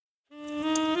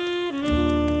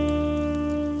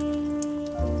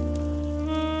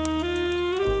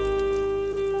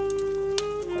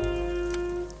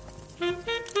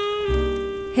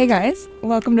Hey guys,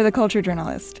 welcome to The Culture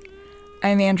Journalist.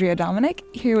 I'm Andrea Dominic,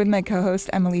 here with my co-host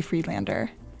Emily Friedlander.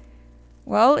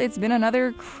 Well, it's been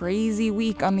another crazy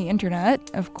week on the internet,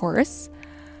 of course.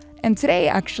 And today,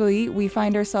 actually, we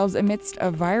find ourselves amidst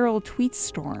a viral tweet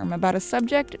storm about a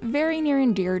subject very near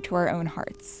and dear to our own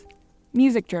hearts: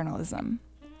 music journalism.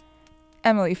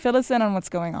 Emily, fill us in on what's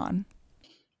going on.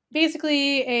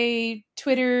 Basically, a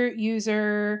Twitter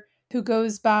user who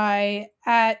goes by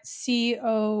 @COLLN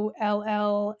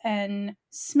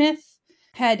Smith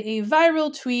had a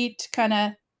viral tweet kind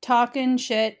of talking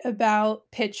shit about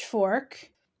Pitchfork.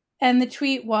 And the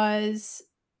tweet was,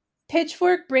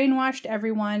 "Pitchfork brainwashed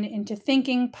everyone into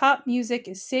thinking pop music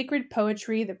is sacred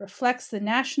poetry that reflects the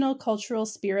national cultural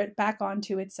spirit back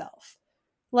onto itself.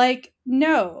 Like,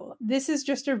 no, this is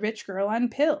just a rich girl on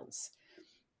pills."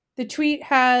 The tweet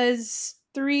has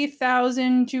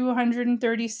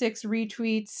 3,236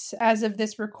 retweets as of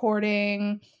this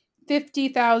recording,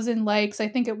 50,000 likes. I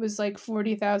think it was like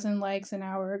 40,000 likes an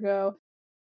hour ago.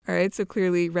 All right, so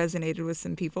clearly resonated with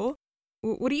some people.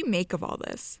 What do you make of all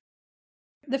this?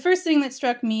 The first thing that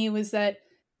struck me was that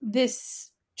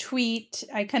this tweet,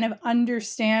 I kind of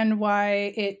understand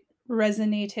why it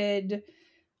resonated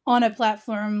on a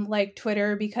platform like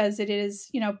Twitter, because it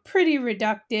is, pretty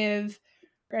reductive.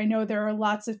 I know there are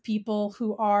lots of people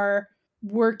who are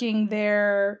working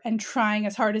there and trying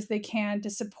as hard as they can to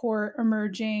support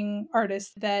emerging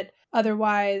artists that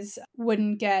otherwise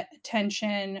wouldn't get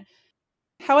attention.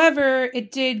 However,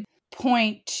 it did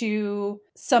point to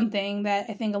something that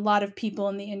I think a lot of people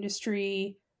in the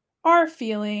industry are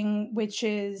feeling, which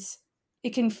is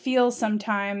it can feel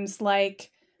sometimes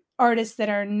like artists that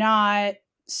are not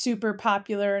super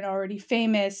popular and already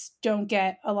famous don't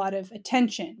get a lot of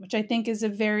attention, which I think is a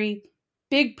very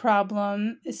big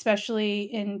problem, especially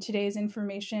in today's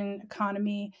information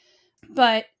economy.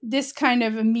 But this kind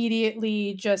of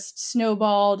immediately just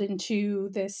snowballed into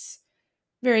this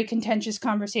very contentious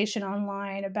conversation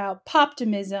online about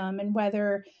poptimism and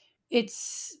whether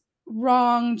it's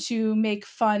wrong to make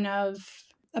fun of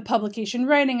a publication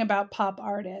writing about pop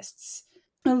artists,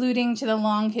 alluding to the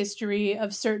long history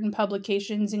of certain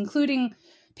publications, including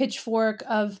Pitchfork,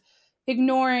 of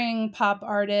ignoring pop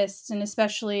artists and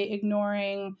especially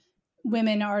ignoring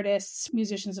women artists,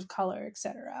 musicians of color,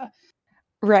 etc.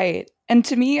 Right. And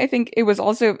to me, I think it was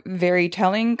also very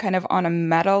telling, kind of on a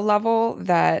meta level,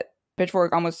 that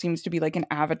Pitchfork almost seems to be like an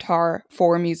avatar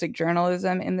for music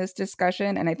journalism in this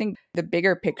discussion. And I think the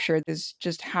bigger picture is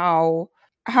just how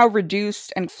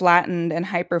reduced and flattened and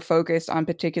hyper-focused on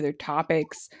particular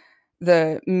topics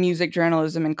the music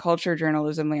journalism and culture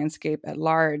journalism landscape at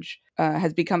large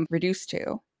has become reduced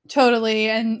to. Totally.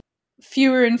 And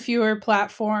fewer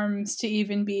platforms to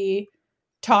even be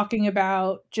talking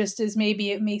about, just as maybe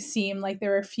it may seem like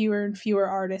there are fewer and fewer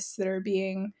artists that are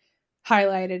being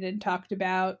highlighted and talked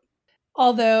about.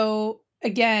 Although,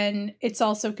 again, it's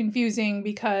also confusing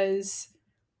because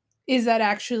is that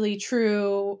actually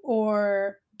true,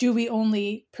 or do we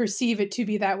only perceive it to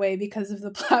be that way because of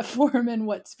the platform and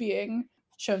what's being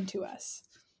shown to us?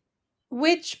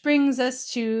 Which brings us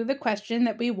to the question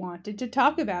that we wanted to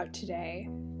talk about today.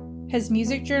 Has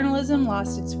music journalism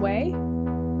lost its way?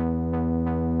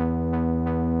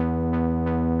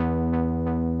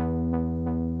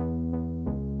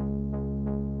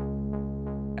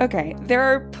 Okay, there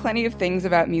are plenty of things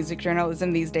about music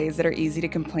journalism these days that are easy to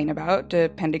complain about,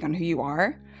 depending on who you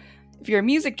are. If you're a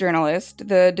music journalist,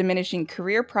 the diminishing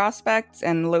career prospects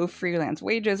and low freelance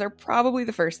wages are probably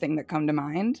the first thing that come to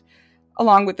mind,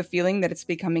 along with the feeling that it's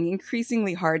becoming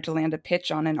increasingly hard to land a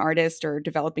pitch on an artist or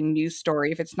developing news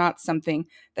story if it's not something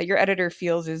that your editor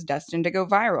feels is destined to go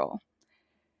viral.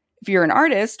 If you're an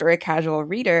artist or a casual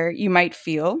reader, you might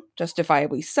feel,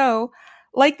 justifiably so,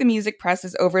 like the music press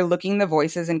is overlooking the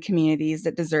voices and communities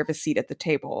that deserve a seat at the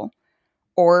table.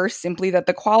 Or simply that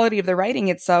the quality of the writing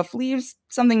itself leaves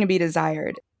something to be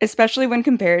desired, especially when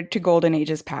compared to golden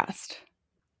ages past.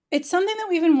 It's something that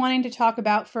we've been wanting to talk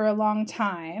about for a long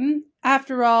time.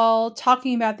 After all,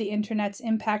 talking about the internet's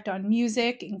impact on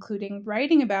music, including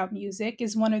writing about music,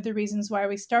 is one of the reasons why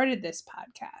we started this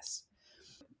podcast.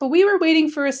 But we were waiting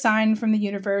for a sign from the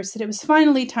universe that it was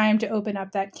finally time to open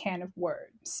up that can of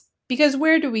worms. Because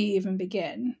where do we even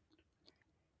begin?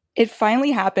 It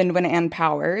finally happened when Ann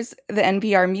Powers, the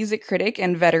NPR music critic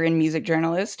and veteran music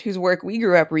journalist whose work we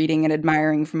grew up reading and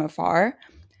admiring from afar,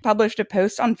 published a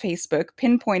post on Facebook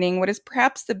pinpointing what is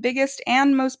perhaps the biggest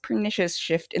and most pernicious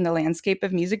shift in the landscape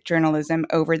of music journalism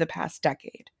over the past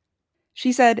decade.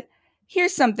 She said,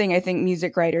 "Here's something I think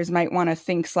music writers might want to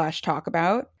think/talk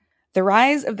about. The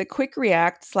rise of the quick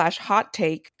react/hot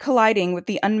take colliding with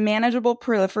the unmanageable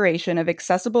proliferation of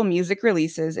accessible music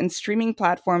releases and streaming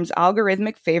platforms'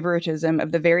 algorithmic favoritism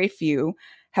of the very few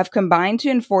have combined to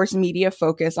enforce media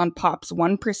focus on pop's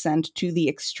 1% to the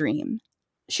extreme.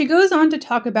 She goes on to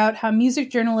talk about how music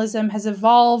journalism has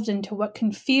evolved into what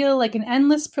can feel like an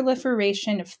endless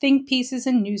proliferation of think pieces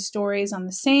and news stories on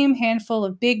the same handful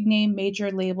of big-name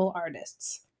major label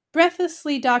artists,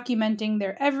 breathlessly documenting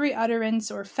their every utterance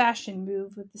or fashion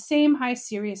move with the same high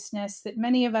seriousness that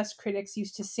many of us critics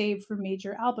used to save for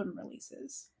major album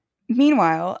releases.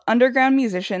 Meanwhile, underground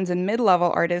musicians and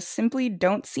mid-level artists simply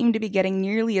don't seem to be getting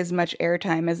nearly as much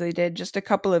airtime as they did just a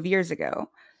couple of years ago,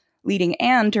 leading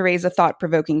Anne to raise a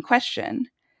thought-provoking question.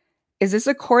 Is this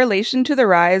a correlation to the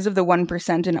rise of the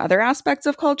 1% in other aspects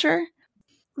of culture?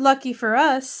 Lucky for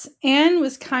us, Anne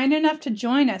was kind enough to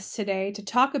join us today to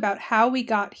talk about how we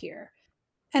got here.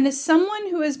 And as someone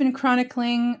who has been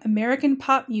chronicling American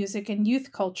pop music and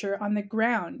youth culture on the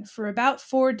ground for about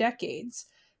 4 decades,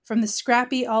 from the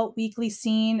scrappy alt-weekly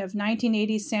scene of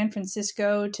 1980s San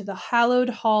Francisco to the hallowed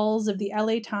halls of the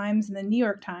LA Times and the New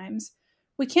York Times,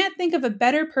 we can't think of a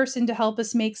better person to help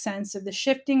us make sense of the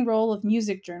shifting role of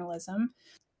music journalism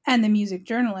and the music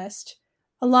journalist,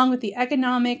 along with the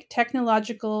economic,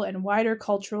 technological, and wider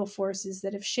cultural forces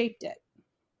that have shaped it.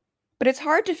 But it's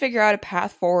hard to figure out a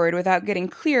path forward without getting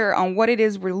clear on what it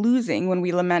is we're losing when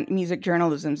we lament music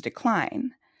journalism's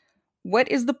decline.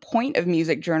 What is the point of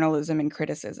music journalism and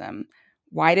criticism?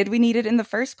 Why did we need it in the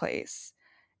first place?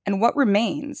 And what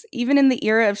remains, even in the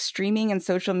era of streaming and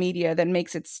social media, that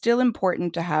makes it still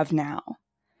important to have now?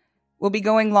 We'll be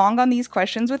going long on these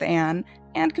questions with Anne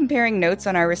and comparing notes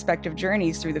on our respective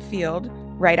journeys through the field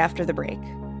right after the break.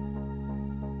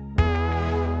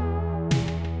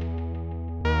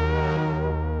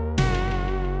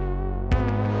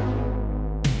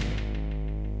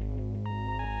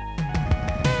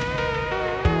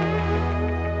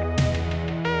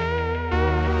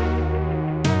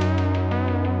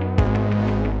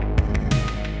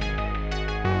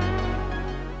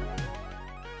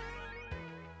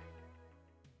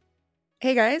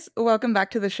 Hey guys, welcome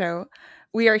back to the show.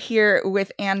 We are here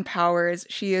with Anne Powers.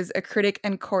 She is a critic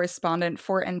and correspondent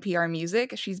for NPR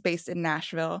Music. She's based in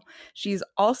Nashville. She's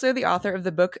also the author of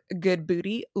the book Good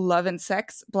Booty, Love and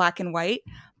Sex, Black and White,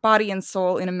 Body and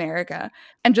Soul in America.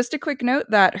 And just a quick note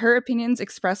that her opinions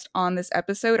expressed on this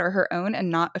episode are her own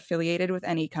and not affiliated with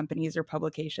any companies or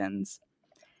publications.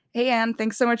 Hey Anne,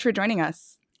 thanks so much for joining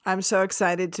us. I'm so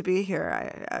excited to be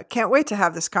here. I can't wait to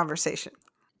have this conversation.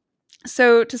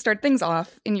 So to start things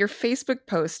off, in your Facebook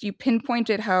post, you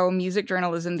pinpointed how music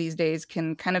journalism these days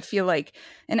can kind of feel like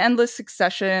an endless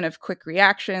succession of quick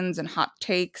reactions and hot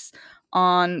takes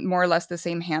on more or less the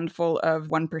same handful of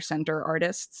 1%er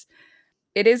artists.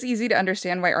 It is easy to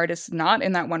understand why artists not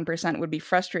in that 1% would be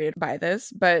frustrated by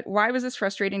this, but why was this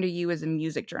frustrating to you as a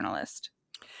music journalist?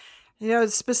 You know,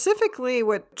 specifically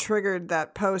what triggered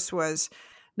that post was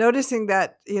noticing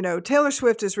that, Taylor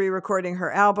Swift is re-recording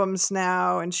her albums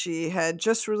now, and she had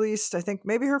just released, I think,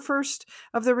 maybe her first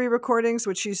of the re-recordings,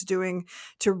 which she's doing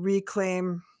to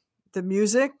reclaim the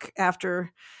music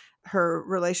after her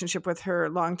relationship with her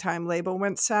longtime label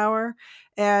went sour.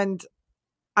 And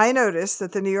I noticed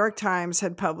that the New York Times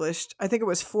had published, I think it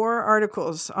was 4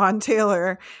 articles on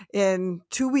Taylor in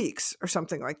 2 weeks or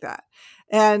something like that.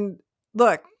 And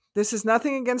look, this is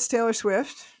nothing against Taylor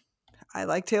Swift. I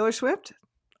like Taylor Swift.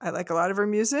 I like a lot of her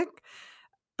music,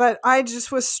 but I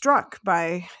just was struck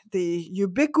by the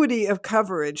ubiquity of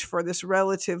coverage for this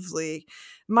relatively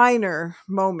minor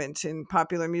moment in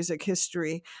popular music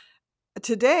history.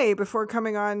 Today, before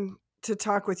coming on to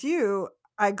talk with you,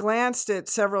 I glanced at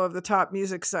several of the top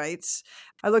music sites.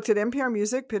 I looked at NPR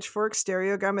Music, Pitchfork,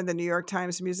 Stereogum, and the New York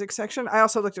Times music section. I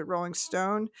also looked at Rolling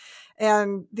Stone,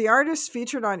 and the artists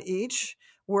featured on each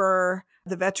were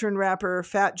the veteran rapper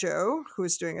Fat Joe, who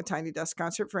is doing a Tiny Desk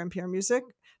concert for NPR Music,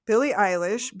 Billie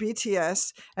Eilish,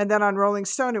 BTS, and then on Rolling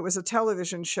Stone, it was a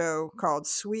television show called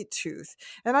Sweet Tooth.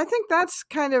 And I think that's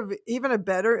kind of even a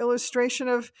better illustration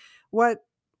of what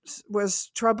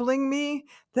was troubling me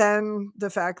than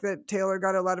the fact that Taylor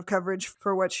got a lot of coverage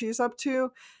for what she's up to.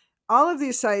 All of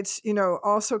these sites,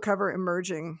 also cover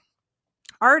emerging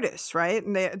artists, right?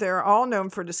 And they're all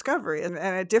known for discovery and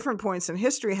at different points in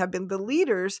history have been the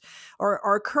leaders or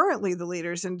are currently the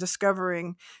leaders in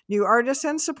discovering new artists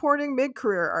and supporting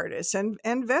mid-career artists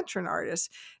and veteran artists.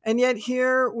 And yet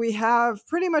here we have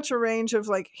pretty much a range of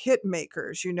like hit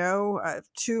makers,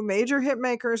 2 major hit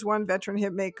makers, 1 veteran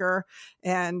hit maker,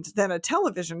 and then a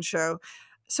television show.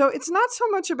 So it's not so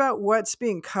much about what's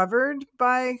being covered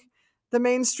by the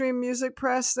mainstream music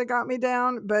press that got me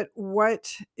down, but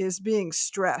what is being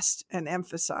stressed and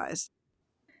emphasized.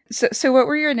 So what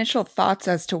were your initial thoughts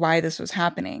as to why this was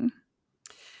happening?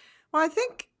 Well, I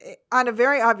think on a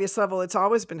very obvious level, it's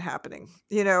always been happening.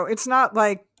 It's not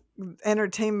like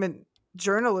entertainment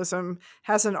journalism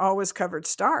hasn't always covered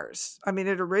stars. I mean,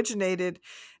 it originated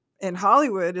in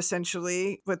Hollywood,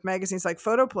 essentially, with magazines like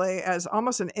Photoplay as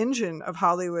almost an engine of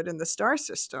Hollywood in the star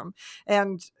system.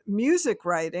 And music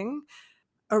writing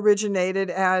originated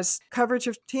as coverage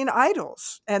of teen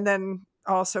idols, and then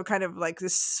also kind of like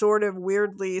this sort of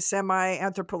weirdly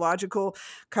semi-anthropological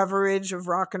coverage of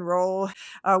rock and roll,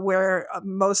 where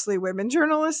mostly women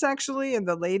journalists actually in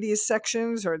the ladies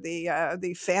sections or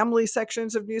the family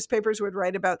sections of newspapers would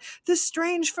write about this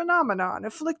strange phenomenon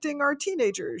afflicting our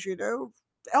teenagers,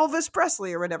 Elvis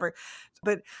Presley or whatever.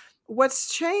 But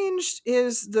what's changed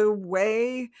is the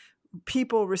way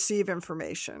people receive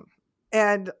information.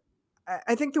 And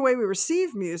I think the way we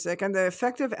receive music and the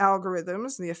effect of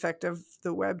algorithms and the effect of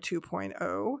the Web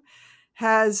 2.0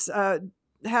 has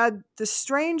had the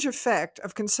strange effect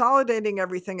of consolidating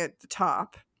everything at the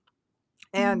top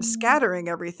and scattering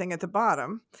everything at the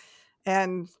bottom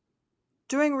and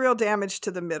doing real damage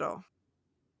to the middle.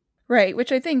 Right,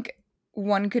 which I think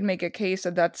one could make a case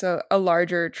that that's a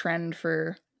larger trend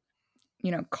for,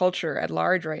 culture at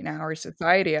large right now, or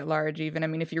society at large even. I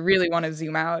mean, if you really want to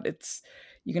zoom out,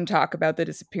 you can talk about the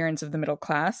disappearance of the middle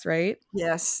class, right?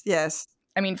 Yes, yes.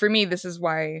 I mean, for me, this is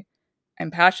why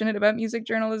I'm passionate about music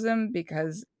journalism,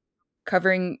 because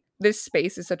covering this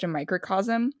space is such a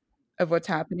microcosm of what's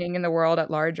happening in the world at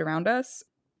large around us.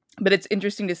 But it's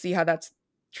interesting to see how that's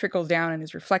trickles down and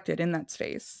is reflected in that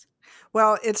space.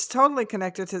 Well, it's totally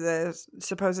connected to the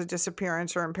supposed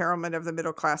disappearance or imperilment of the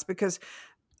middle class, because,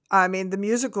 I mean, the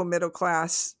musical middle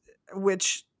class,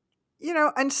 which,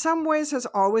 in some ways has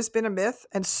always been a myth.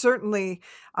 And certainly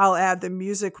I'll add the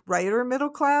music writer middle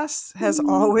class has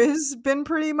always been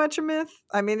pretty much a myth.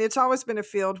 I mean, it's always been a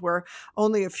field where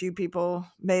only a few people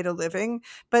made a living.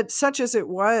 But such as it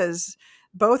was,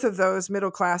 both of those middle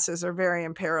classes are very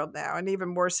imperiled now, and even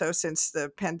more so since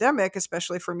the pandemic,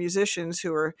 especially for musicians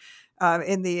who are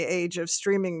in the age of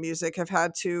streaming music, have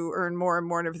had to earn more and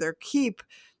more of their keep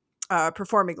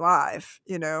performing live,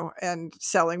 and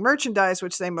selling merchandise,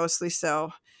 which they mostly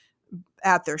sell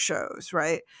at their shows,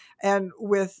 right? And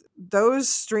with those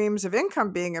streams of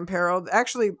income being imperiled,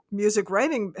 actually music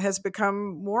writing has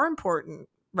become more important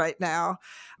right now.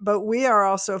 But we are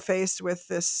also faced with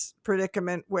this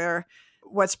predicament where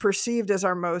what's perceived as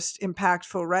our most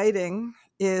impactful writing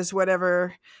is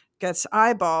whatever gets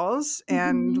eyeballs,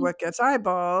 and what gets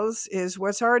eyeballs is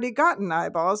what's already gotten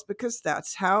eyeballs, because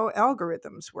that's how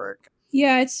algorithms work.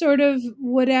 Yeah, it's sort of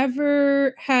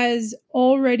whatever has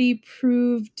already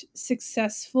proved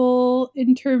successful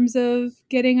in terms of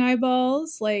getting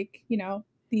eyeballs, like,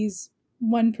 these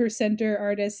 1%er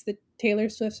artists, the Taylor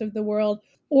Swifts of the world,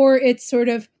 or it's sort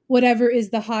of whatever is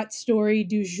the hot story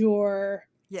du jour.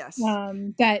 Yes.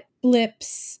 That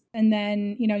blips and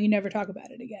then, you never talk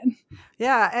about it again.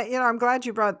 Yeah. I'm glad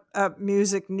you brought up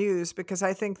music news, because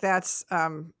I think that's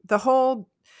the whole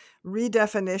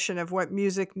redefinition of what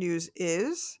music news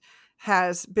is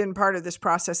has been part of this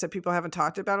process that people haven't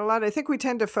talked about a lot. I think we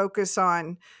tend to focus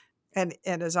on, and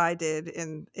as I did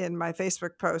in my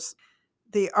Facebook posts,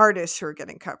 the artists who are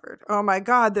getting covered. Oh my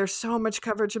God, there's so much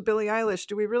coverage of Billie Eilish.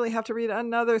 Do we really have to read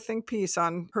another think piece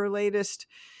on her latest,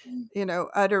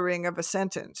 uttering of a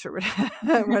sentence or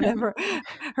whatever,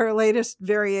 her latest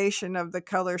variation of the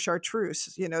color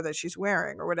chartreuse, that she's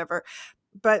wearing or whatever.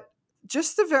 But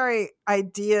just the very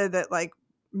idea that like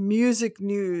music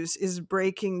news is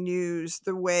breaking news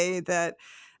the way that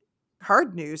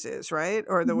hard news is, right?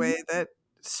 Or the way that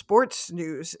sports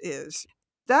news is.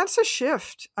 That's a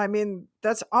shift. I mean,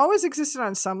 that's always existed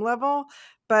on some level,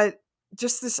 but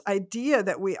just this idea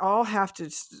that we all have to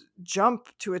jump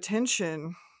to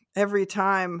attention every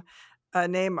time a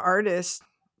name artist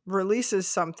releases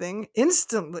something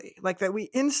instantly, like that we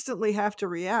instantly have to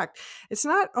react. It's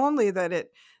not only that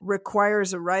it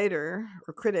requires a writer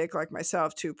or critic like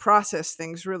myself to process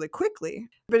things really quickly,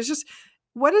 but it's just,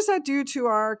 what does that do to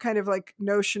our kind of like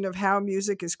notion of how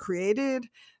music is created,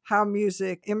 how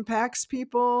music impacts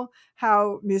people,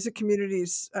 how music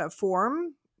communities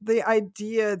form? The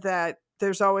idea that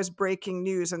there's always breaking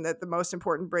news, and that the most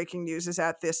important breaking news is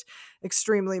at this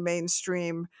extremely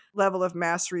mainstream level of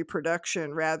mass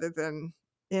reproduction rather than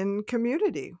in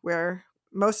community, where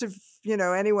most of,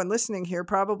 anyone listening here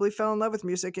probably fell in love with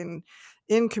music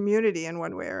in community in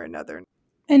one way or another.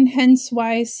 And hence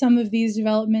why some of these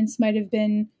developments might have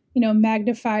been,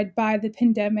 magnified by the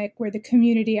pandemic, where the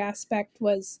community aspect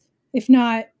was, if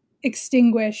not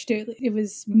extinguished. It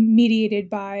was mediated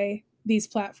by these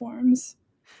platforms.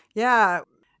 Yeah.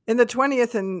 In the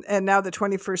 20th and now the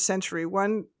 21st century,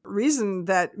 one reason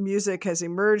that music has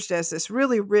emerged as this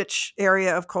really rich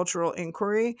area of cultural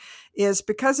inquiry is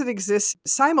because it exists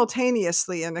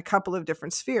simultaneously in a couple of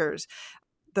different spheres.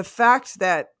 The fact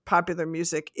that popular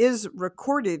music is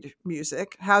recorded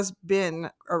music, has been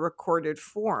a recorded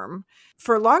form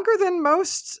for longer than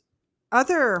most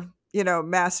other,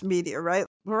 mass media, right?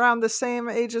 Around the same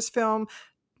age as film,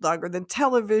 longer than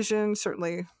television,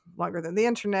 certainly longer than the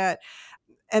internet.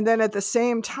 And then at the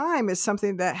same time is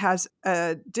something that has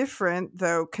a different,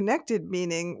 though connected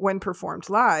meaning when performed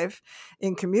live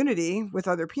in community with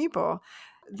other people.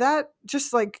 That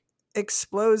just like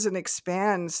explodes and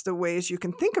expands the ways you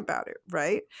can think about it,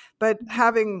 right? But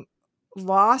having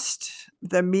lost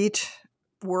the meat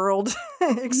world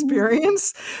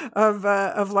experience of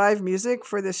live music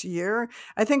for this year,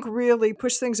 I think really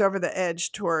pushed things over the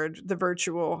edge toward the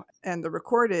virtual and the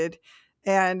recorded.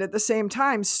 And at the same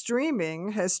time,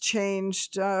 streaming has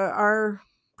changed our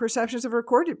perceptions of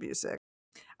recorded music.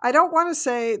 I don't want to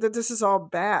say that this is all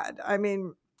bad. I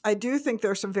mean, I do think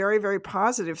there are some very, very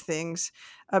positive things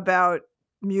about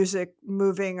music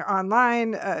moving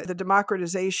online, the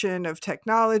democratization of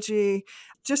technology.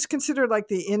 Just consider like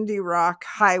the indie rock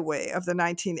highway of the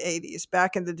 1980s,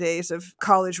 back in the days of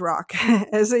college rock,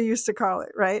 as they used to call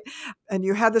it, right? And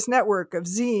you had this network of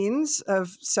zines, of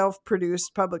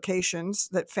self-produced publications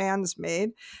that fans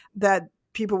made that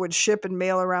people would ship and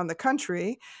mail around the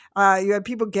country. You had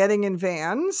people getting in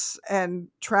vans and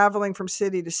traveling from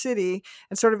city to city,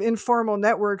 and sort of informal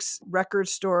networks, record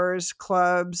stores,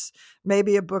 clubs,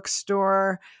 maybe a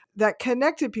bookstore, that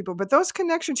connected people. But those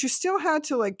connections, you still had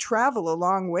to like travel a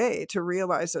long way to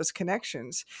realize those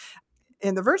connections.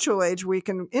 In the virtual age, we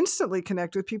can instantly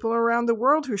connect with people around the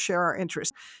world who share our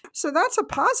interests. So that's a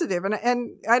positive.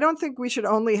 And I don't think we should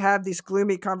only have these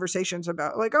gloomy conversations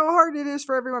about like, how hard it is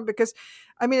for everyone, because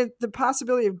I mean, the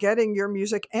possibility of getting your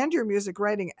music and your music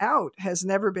writing out has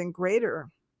never been greater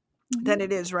than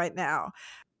it is right now.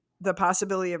 The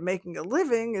possibility of making a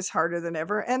living is harder than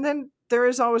ever. And then there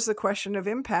is always the question of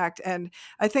impact. And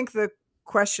I think the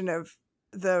question of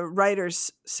the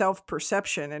writer's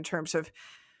self-perception in terms of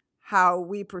how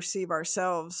we perceive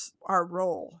ourselves, our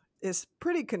role, is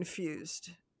pretty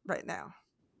confused right now.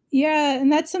 Yeah,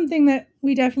 and that's something that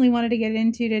we definitely wanted to get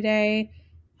into today,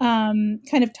 kind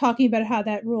of talking about how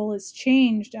that role has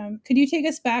changed. Could you take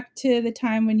us back to the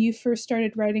time when you first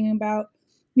started writing about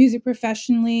music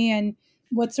professionally, and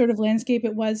what sort of landscape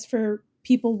it was for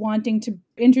people wanting to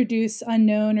introduce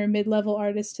unknown or mid-level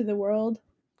artists to the world?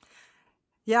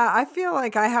 Yeah, I feel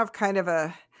like I have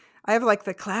like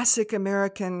the classic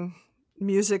American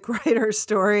music writer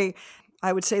story.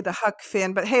 I would say the Huck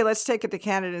Finn, but hey, let's take it to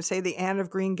Canada and say the Anne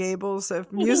of Green Gables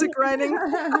of music writing.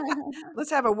 Let's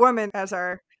have a woman as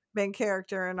our main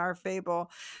character in our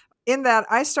fable. In that,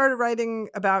 I started writing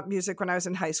about music when I was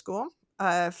in high school.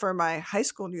 For my high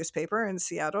school newspaper in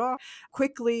Seattle,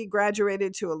 quickly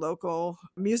graduated to a local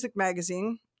music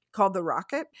magazine called The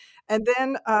Rocket. And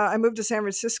then I moved to San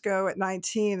Francisco at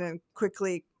 19 and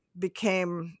quickly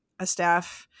became a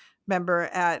staff member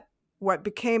at what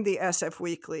became the SF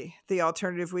Weekly, the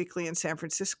alternative weekly in San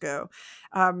Francisco.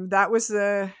 That was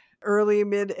the early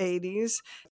mid 80s.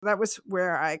 That was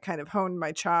where I kind of honed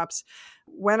my chops.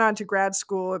 Went on to grad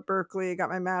school at Berkeley, got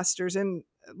my master's in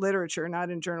literature, not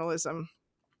in journalism.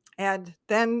 And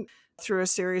then through a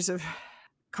series of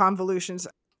convolutions,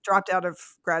 dropped out of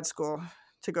grad school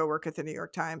to go work at the New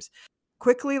York Times.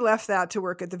 Quickly left that to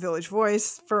work at the Village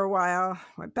Voice for a while,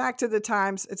 went back to the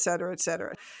Times, et cetera, et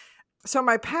cetera. So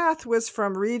my path was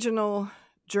from regional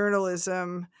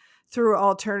journalism through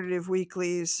alternative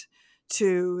weeklies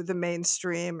to the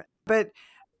mainstream. But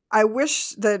I wish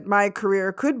that my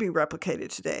career could be replicated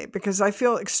today, because I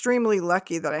feel extremely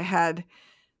lucky that I had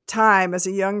time as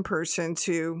a young person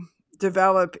to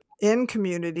develop in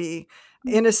community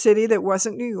in a city that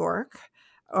wasn't New York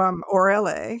or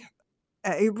LA,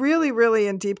 a really, really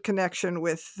in deep connection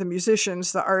with the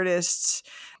musicians, the artists,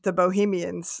 the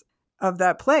bohemians of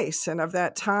that place and of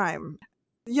that time.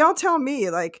 Y'all tell me,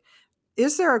 like,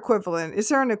 is there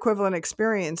an equivalent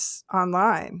experience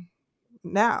online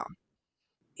now?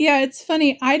 Yeah, it's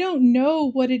funny. I don't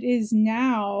know what it is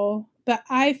now, but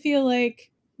I feel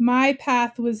like my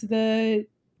path was the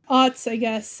aughts, I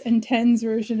guess, and tens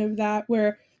version of that,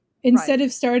 where instead Right.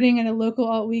 of starting at a local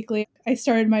alt weekly, I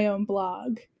started my own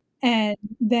blog. And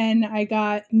then I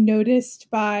got noticed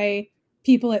by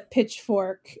people at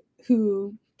Pitchfork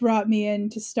who brought me in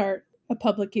to start a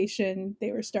publication.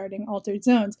 They were starting Altered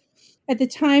Zones. At the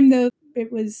time, though,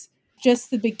 it was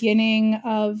just the beginning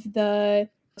of the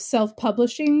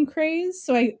self-publishing craze.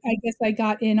 So I guess I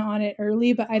got in on it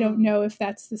early, but I don't know if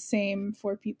that's the same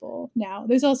for people now.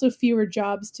 There's also fewer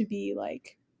jobs to be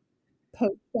like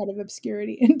poked out of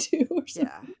obscurity into or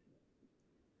something. Yeah.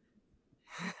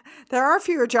 There are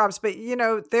fewer jobs, but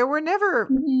there were never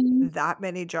that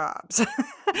many jobs.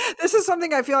 This is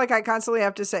something I feel like I constantly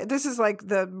have to say. This is like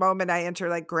the moment I enter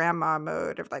like grandma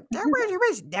mode of like, there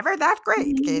was never that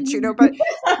great, kids, but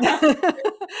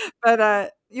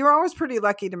but you were always pretty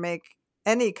lucky to make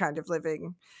any kind of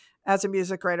living as a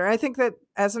music writer. I think that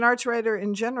as an arts writer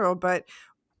in general, but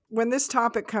when this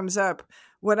topic comes up,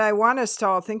 what I want us to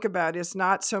all think about is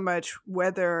not so much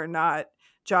whether or not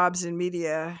jobs in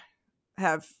media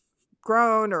have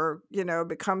grown or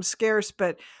become scarce,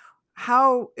 but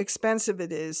how expensive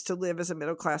it is to live as a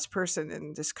middle class person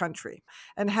in this country,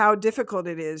 and how difficult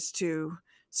it is to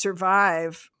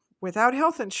survive without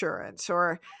health insurance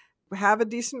or have a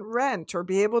decent rent or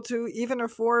be able to even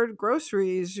afford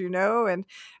groceries, and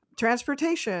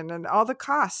transportation and all the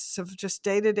costs of just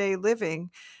day-to-day living.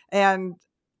 And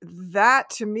that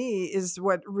to me is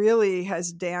what really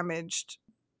has damaged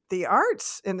the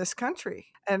arts in this country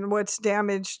and what's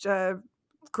damaged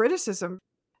criticism.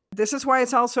 This is why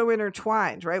it's all so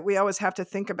intertwined, right? We always have to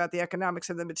think about the economics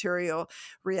and the material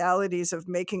realities of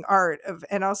making art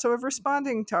and also of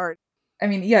responding to art. I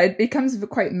mean, yeah, it becomes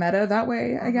quite meta that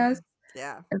way, I guess.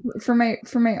 Yeah. For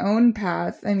my own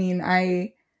path, I mean,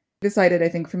 I decided, I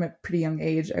think from a pretty young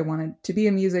age, I wanted to be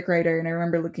a music writer. And I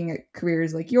remember looking at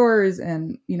careers like yours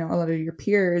and, a lot of your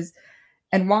peers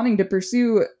and wanting to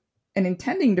pursue and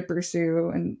intending to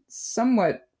pursue and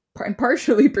somewhat and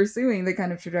partially pursuing the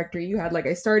kind of trajectory you had. Like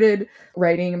I started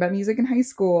writing about music in high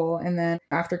school. And then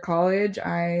after college,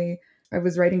 I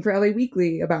was writing for LA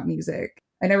Weekly about music.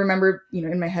 And I remember,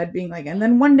 in my head being like, and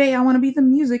then one day I want to be the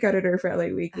music editor for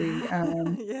LA Weekly.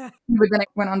 Yeah. But then I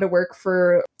went on to work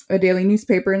for a daily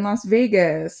newspaper in Las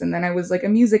Vegas. And then I was like a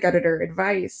music editor at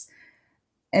Vice.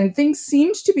 And things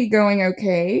seemed to be going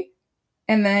okay.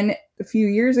 And then a few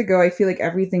years ago, I feel like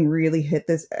everything really hit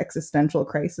this existential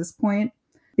crisis point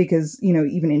because,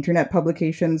 even internet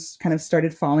publications kind of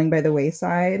started falling by the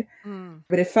wayside.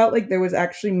 But it felt like there was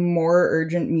actually more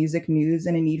urgent music news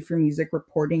and a need for music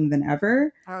reporting than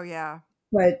ever. Oh, yeah.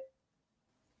 But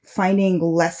finding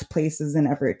less places than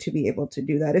ever to be able to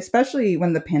do that, especially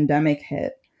when the pandemic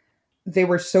hit. There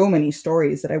were so many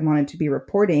stories that I wanted to be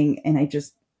reporting. And I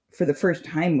just, for the first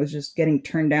time, was just getting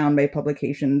turned down by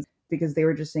publications because they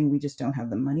were just saying, we just don't have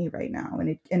the money right now.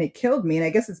 And it killed me. And I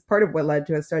guess it's part of what led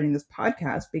to us starting this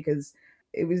podcast, because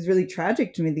it was really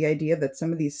tragic to me, the idea that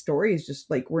some of these stories just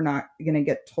like were not going to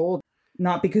get told,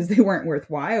 not because they weren't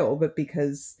worthwhile, but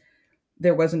because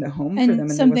there wasn't a home for them.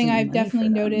 And something I've definitely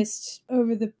noticed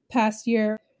over the past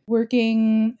year,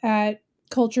 working at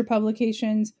culture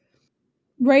publications,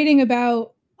 writing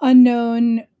about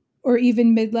unknown or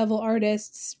even mid-level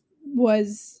artists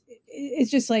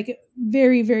it's just like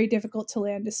very, very difficult to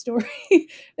land a story,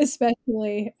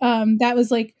 especially. That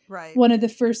was like one of the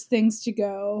first things to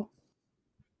go.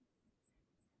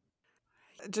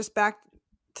 Just back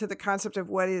to the concept of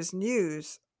what is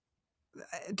news.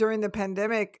 During the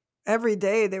pandemic, every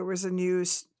day there was a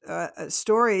news a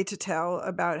story to tell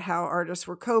about how artists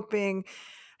were coping,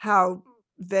 how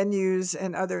venues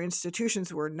and other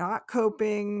institutions were not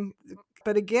coping.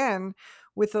 But again,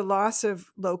 with the loss of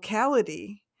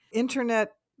locality,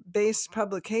 internet-based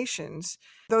publications,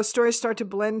 those stories start to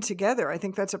blend together. I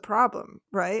think that's a problem,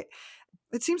 right?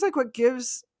 It seems like what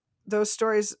gives those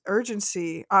stories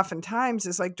urgency oftentimes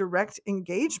is like direct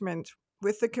engagement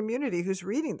with the community who's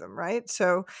reading them, right?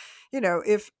 So,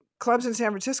 if clubs in San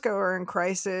Francisco are in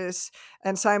crisis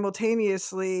and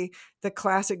simultaneously the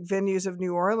classic venues of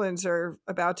New Orleans are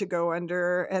about to go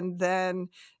under, and then,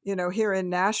 here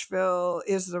in Nashville,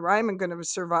 is the Ryman going to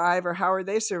survive, or how are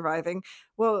they surviving?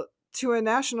 Well, to a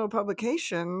national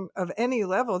publication of any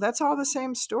level, that's all the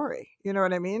same story. You know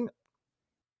what I mean?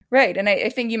 Right. And I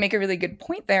think you make a really good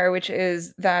point there, which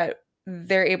is that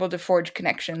they're able to forge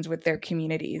connections with their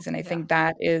communities. And I think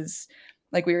that is,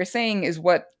 like we were saying, is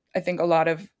what I think a lot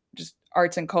of just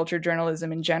arts and culture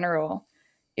journalism in general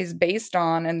is based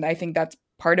on. And I think that's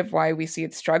part of why we see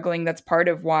it struggling. That's part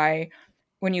of why,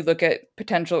 when you look at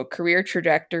potential career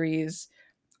trajectories,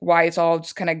 why it's all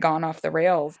just kind of gone off the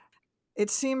rails. It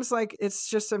seems like it's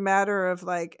just a matter of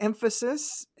like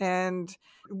emphasis and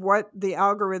what the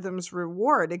algorithms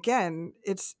reward. Again,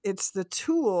 it's the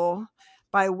tool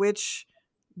by which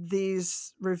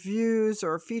these reviews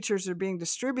or features are being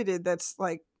distributed that's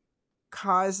like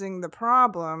causing the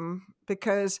problem,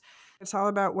 because it's all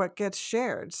about what gets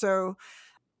shared. So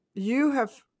you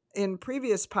have in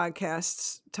previous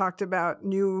podcasts talked about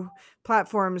new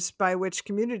platforms by which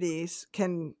communities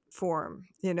can form,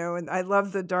 and I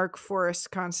love the dark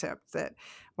forest concept that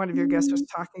one of your guests was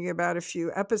talking about a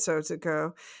few episodes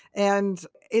ago. And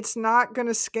it's not going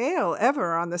to scale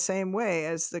ever on the same way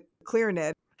as the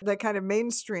ClearNet, the kind of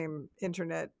mainstream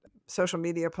internet social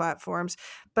media platforms.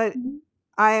 But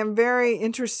I am very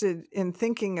interested in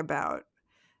thinking about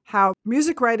how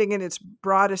music writing in its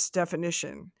broadest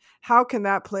definition, how can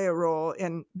that play a role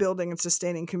in building and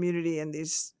sustaining community in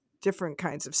these different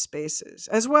kinds of spaces,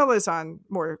 as well as on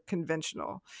more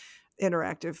conventional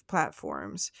interactive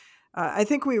platforms. I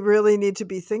think we really need to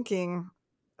be thinking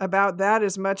about that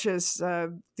as much as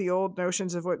the old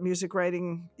notions of what music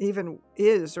writing even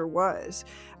is or was.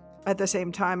 At the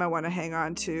same time, I want to hang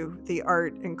on to the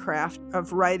art and craft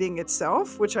of writing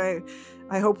itself, which I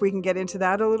hope we can get into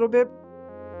that a little bit.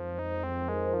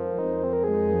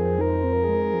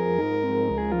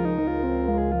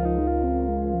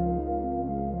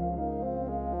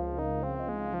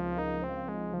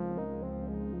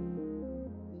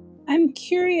 I'm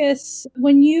curious,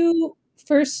 when you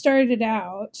first started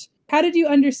out, how did you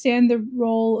understand the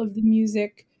role of the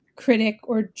music critic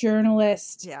or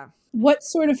journalist? Yeah. What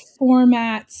sort of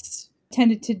formats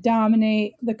tended to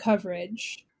dominate the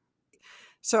coverage?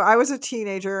 So I was a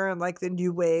teenager in like the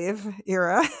new wave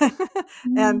era,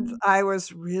 and I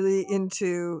was really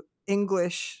into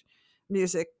English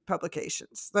music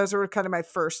publications. Those were kind of my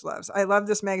first loves. I love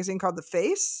this magazine called The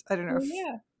Face. I don't know if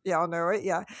y'all know it.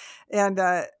 Yeah. And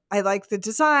I liked the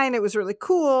design. It was really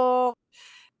cool.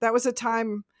 That was a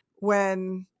time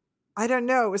when, I don't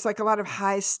know, it was like a lot of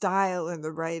high style in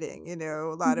the writing,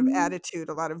 a lot of attitude,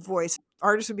 a lot of voice.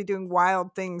 Artists would be doing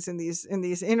wild things in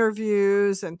these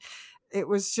interviews, and it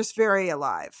was just very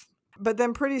alive. But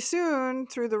then pretty soon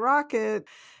through the Rocket,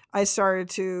 I started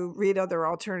to read other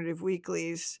alternative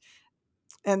weeklies.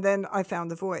 And then I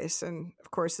found The Voice. And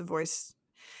of course, The Voice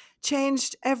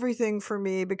changed everything for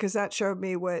me because that showed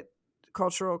me what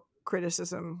cultural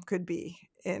criticism could be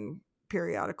in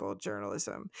periodical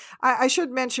journalism. I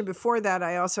should mention before that,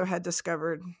 I also had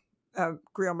discovered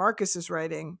Greil Marcus's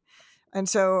writing. And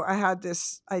so I had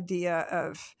this idea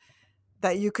of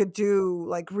that you could do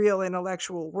like real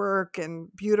intellectual work and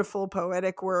beautiful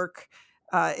poetic work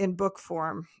in book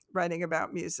form, writing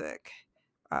about music.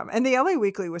 And the LA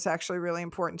Weekly was actually really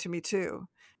important to me too.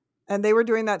 And they were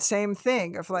doing that same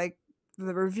thing of like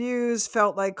the reviews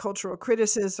felt like cultural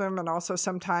criticism and also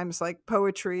sometimes like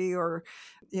poetry or,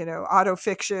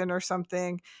 autofiction or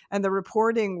something. And the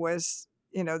reporting was,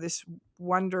 this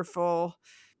wonderful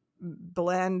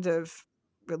blend of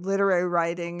literary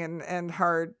writing and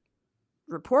hard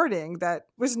reporting that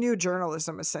was new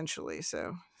journalism essentially.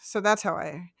 So that's how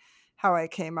I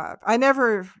came up. I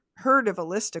never heard of a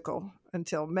listicle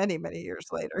until many, many years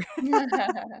later.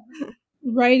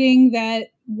 Writing that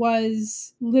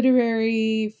was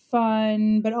literary,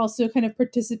 fun, but also kind of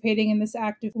participating in this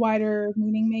act of wider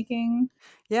meaning making.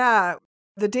 Yeah.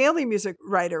 The daily music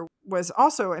writer was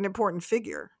also an important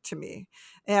figure to me,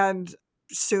 and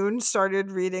soon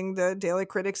started reading the daily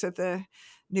critics at the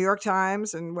New York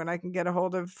Times. And when I can get a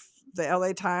hold of the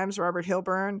LA Times, Robert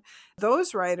Hilburn,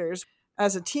 those writers,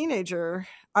 as a teenager,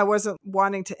 I wasn't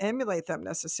wanting to emulate them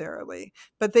necessarily,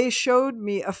 but they showed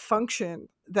me a function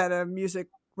that a music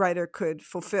writer could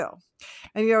fulfill.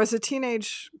 And, as a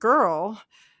teenage girl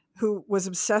who was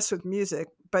obsessed with music,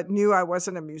 but knew I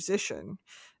wasn't a musician,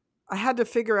 I had to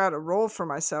figure out a role for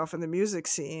myself in the music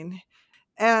scene.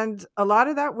 And a lot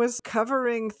of that was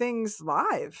covering things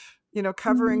live,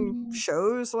 covering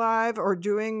shows live or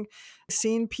doing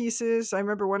scene pieces. I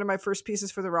remember one of my first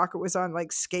pieces for the Rocket was on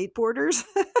like skateboarders.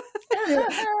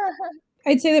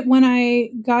 I'd say that when I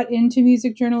got into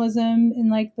music journalism in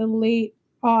like the late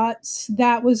aughts,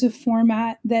 that was a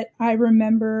format that I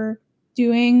remember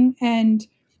doing and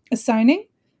assigning.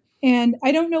 And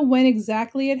I don't know when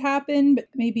exactly it happened, but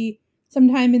maybe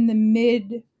sometime in the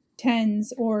mid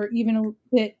 10s or even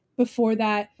a bit before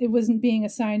that, it wasn't being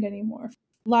assigned anymore.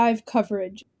 Live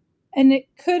coverage. And it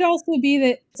could also be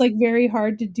that it's like very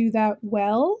hard to do that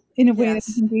well in a way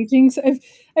that's engaging. So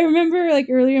I remember like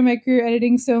earlier in my career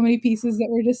editing so many pieces that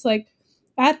were just like,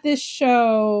 at this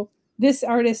show, this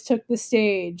artist took the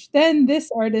stage, then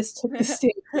this artist took the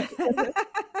stage.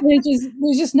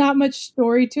 There's just not much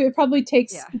story to it. It probably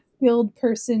takes a skilled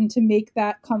person to make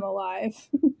that come alive.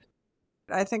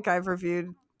 I think I've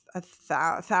reviewed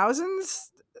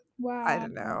thousands, wow, I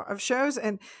don't know, of shows.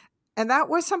 And that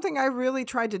was something I really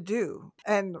tried to do.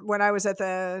 And when I was at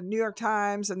the New York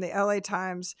Times and the LA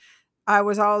Times, I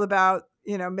was all about,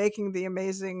 making the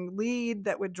amazing lead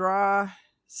that would draw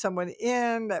someone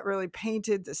in that really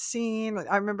painted the scene.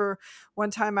 I remember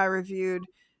one time I reviewed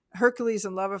Hercules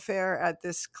and Love Affair at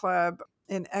this club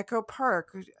in Echo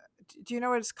Park. Do you know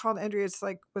what it's called, Andrea? It's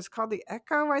like was called the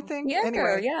Echo, I think. The Echo,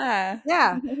 Anyway, yeah.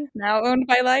 yeah. Now owned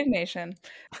by Live Nation.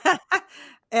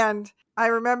 And I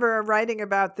remember writing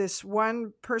about this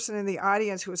one person in the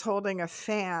audience who was holding a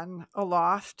fan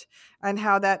aloft, and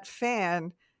how that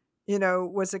fan,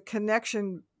 was a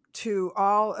connection to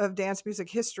all of dance music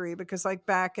history, because like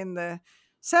back in the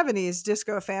 70s,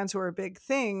 disco fans were a big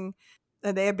thing,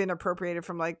 and they had been appropriated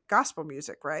from like gospel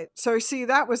music, right? So see,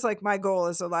 that was like my goal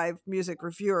as a live music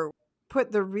reviewer,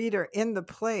 put the reader in the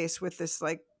place with this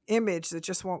like image that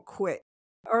just won't quit.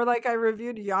 Or like I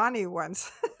reviewed Yanni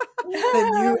once, the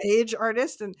new age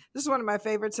artist, and this is one of my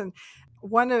favorites. And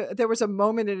there was a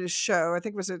moment in his show, I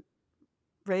think it was at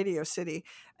Radio City,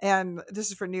 and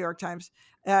this is for New York Times,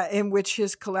 in which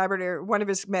his collaborator, one of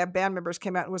his band members,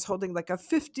 came out and was holding like a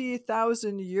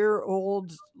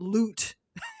 50,000-year-old lute.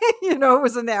 It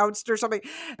was announced or something.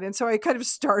 And so I kind of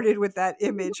started with that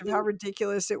image of how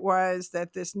ridiculous it was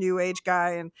that this new age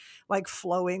guy in like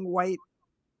flowing white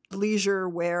leisure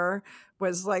wear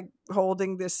was like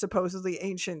holding this supposedly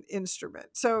ancient instrument.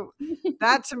 So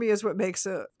that to me is what makes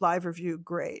a live review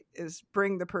great, is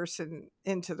bring the person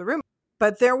into the room.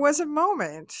 But there was a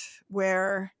moment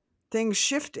where things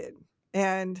shifted,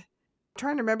 and I'm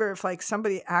trying to remember if like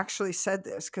somebody actually said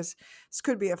this, because this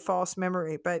could be a false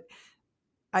memory, but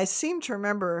I seem to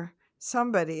remember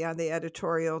somebody on the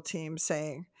editorial team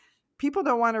saying, people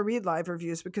don't want to read live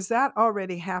reviews because that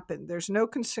already happened. There's no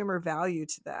consumer value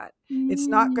to that. It's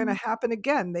not going to happen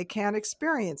again. They can't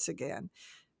experience again.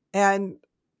 And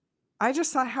I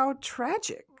just thought, how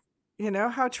tragic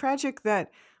that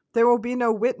there will be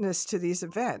no witness to these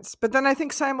events. But then I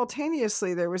think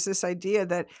simultaneously there was this idea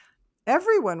that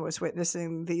everyone was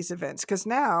witnessing these events, because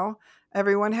now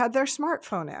everyone had their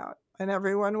smartphone out and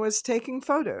everyone was taking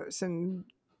photos and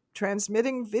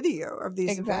transmitting video of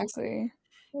these events. Exactly.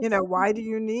 Why do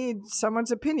you need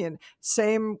someone's opinion?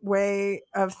 Same way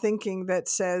of thinking that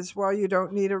says, well, you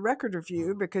don't need a record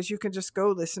review because you can just go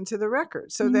listen to the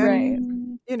record. So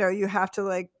then, you have to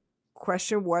like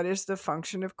question, what is the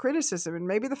function of criticism? And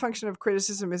maybe the function of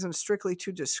criticism isn't strictly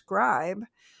to describe,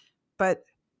 but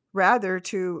rather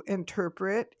to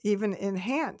interpret, even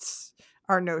enhance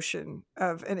our notion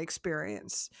of an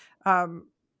experience.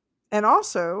 And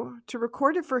also to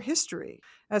record it for history.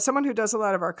 As someone who does a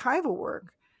lot of archival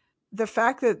work, the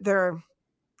fact that there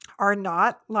are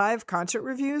not live concert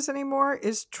reviews anymore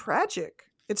is tragic.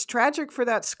 It's tragic for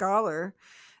that scholar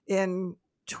in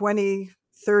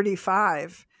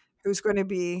 2035 who's going to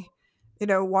be,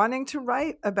 wanting to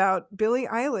write about Billie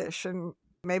Eilish, and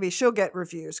maybe she'll get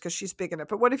reviews because she's big enough.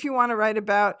 But what if you want to write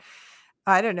about,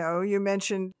 I don't know, you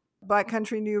mentioned Black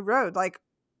Country New Road. Like,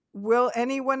 will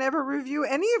anyone ever review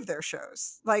any of their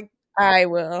shows? Like, I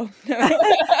will.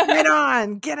 Right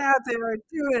on. Get out there.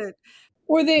 Do it.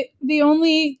 Or the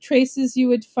only traces you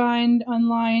would find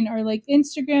online are like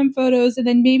Instagram photos, and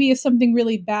then maybe if something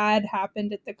really bad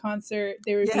happened at the concert,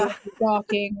 there would be like a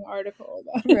shocking article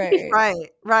about it.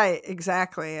 Right,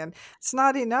 exactly. And it's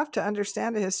not enough to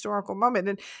understand a historical moment.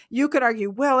 And you could argue,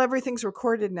 well, everything's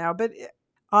recorded now, but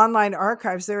online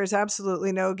archives, there is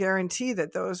absolutely no guarantee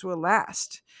that those will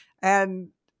last.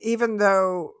 And even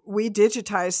though we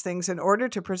digitize things in order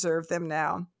to preserve them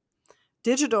now,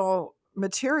 digital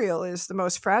material is the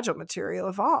most fragile material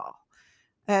of all.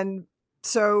 And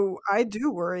so I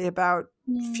do worry about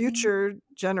future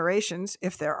generations,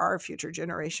 if there are future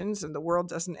generations and the world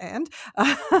doesn't end,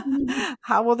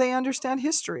 how will they understand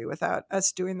history without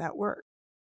us doing that work?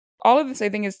 All of this, I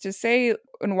think, is to say,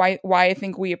 and why I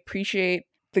think we appreciate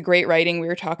the great writing we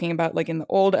were talking about, like in the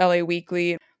old LA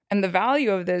Weekly. And the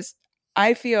value of this,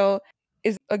 I feel,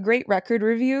 is a great record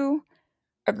review,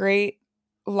 a great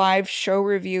live show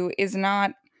review is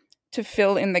not to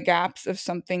fill in the gaps of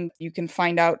something you can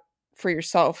find out for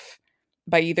yourself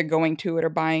by either going to it or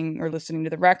buying or listening to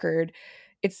the record.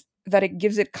 It's that it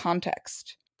gives it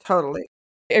context. Totally.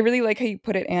 I really like how you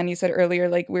put it, Anne. You said earlier,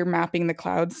 like, we're mapping the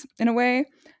clouds in a way,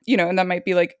 and that might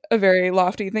be like a very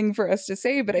lofty thing for us to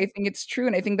say, but I think it's true.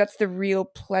 And I think that's the real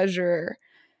pleasure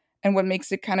and what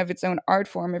makes it kind of its own art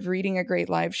form of reading a great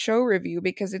live show review,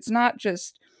 because it's not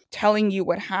just telling you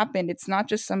what happened. It's not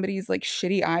just somebody's like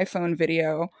shitty iPhone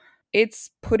video.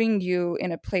 It's putting you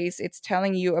in a place. It's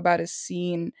telling you about a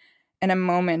scene and a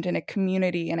moment and a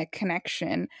community and a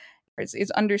connection.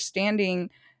 It's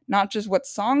understanding not just what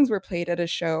songs were played at a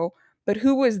show, but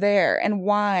who was there and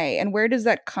why and where does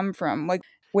that come from? Like,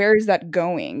 where is that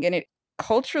going? And it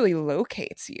culturally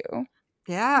locates you.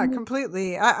 Yeah,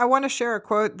 completely. I want to share a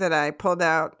quote that I pulled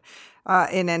out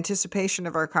in anticipation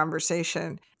of our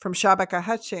conversation from Shabaka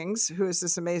Hutchings, who is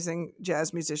this amazing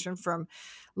jazz musician from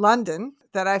London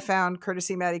that I found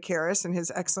courtesy Matty Karras in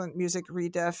his excellent Music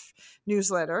Redef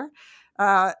newsletter.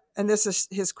 And this is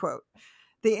his quote.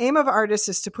 The aim of artists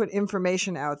is to put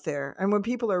information out there, and when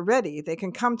people are ready, they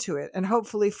can come to it and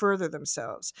hopefully further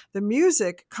themselves. The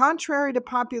music, contrary to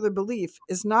popular belief,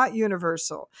 is not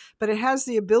universal, but it has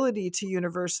the ability to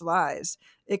universalize.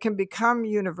 It can become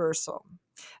universal.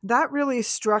 That really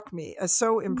struck me as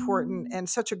so important and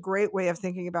such a great way of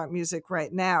thinking about music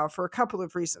right now for a couple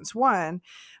of reasons. One,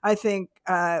 I think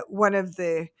one of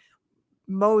the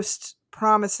most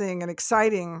promising and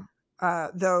exciting,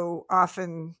 though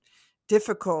often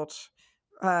difficult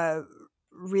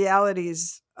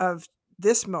realities of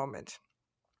this moment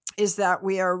is that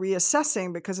we are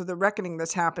reassessing because of the reckoning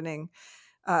that's happening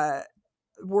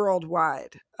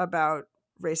worldwide about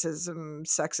racism,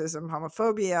 sexism,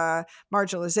 homophobia,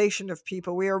 marginalization of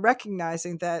people. We are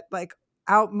recognizing that like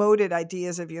outmoded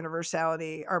ideas of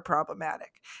universality are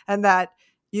problematic, and that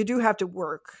you do have to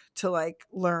work to like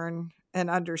learn and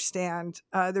understand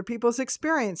other people's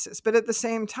experiences. But at the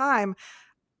same time,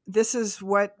 this is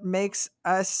what makes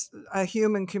us a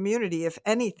human community, if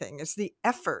anything. It's the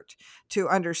effort to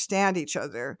understand each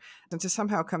other and to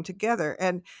somehow come together.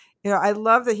 And, I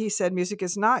love that he said music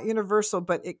is not universal,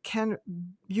 but it can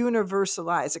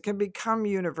universalize. It can become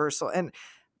universal. And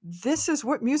this is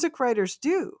what music writers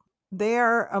do. They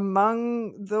are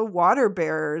among the water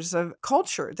bearers of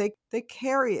culture. They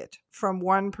carry it from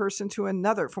one person to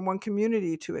another, from one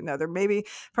community to another, maybe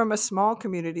from a small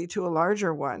community to a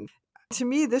larger one. To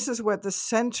me, this is what the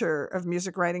center of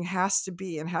music writing has to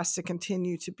be and has to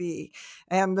continue to be.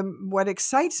 And what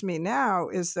excites me now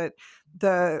is that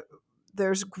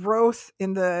there's growth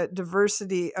in the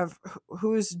diversity of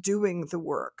who's doing the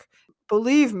work.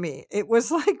 Believe me, it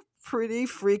was like pretty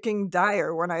freaking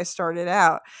dire when I started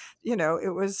out.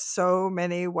 It was so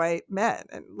many white men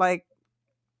and like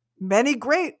many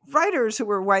great writers who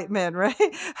were white men, right?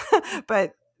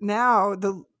 But now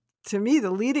to me,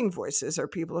 the leading voices are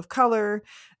people of color,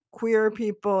 queer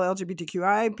people,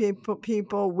 LGBTQI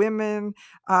people, women.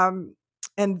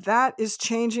 And that is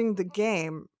changing the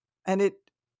game. And it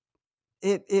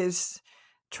is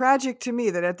tragic to me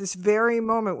that at this very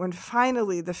moment when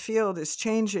finally the field is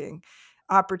changing,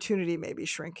 opportunity may be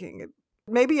shrinking.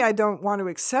 Maybe I don't want to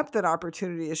accept that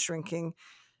opportunity is shrinking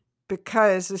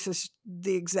because this is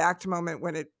the exact moment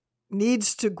when it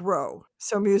needs to grow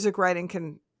so music writing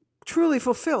can truly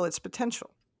fulfill its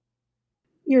potential.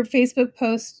 Your Facebook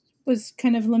post was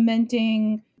kind of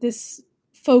lamenting this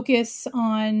focus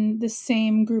on the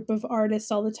same group of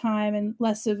artists all the time and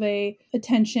less of a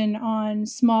attention on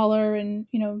smaller and,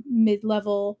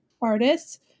 mid-level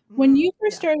artists. When you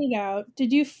first started out,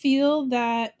 did you feel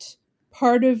that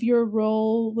part of your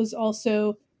role was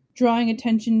also drawing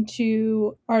attention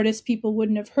to artists people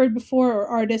wouldn't have heard before, or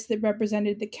artists that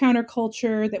represented the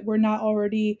counterculture that were not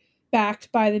already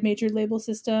backed by the major label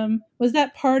system? Was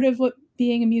that part of what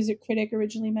being a music critic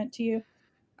originally meant to you?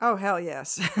 Oh, hell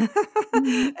yes.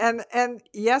 And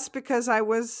yes, because I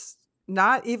was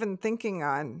not even thinking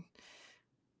on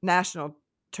national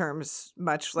terms,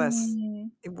 much less,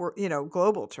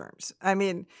 global terms. I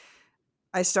mean,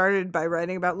 I started by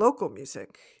writing about local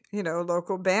music,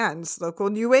 local bands,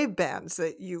 local new wave bands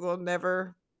that you will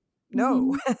never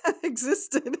know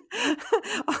existed.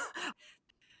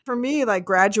 For me, like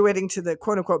graduating to the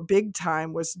quote unquote big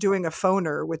time was doing a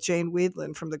phoner with Jane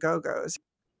Weedland from the Go-Go's.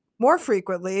 More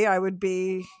frequently, I would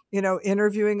be,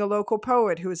 interviewing a local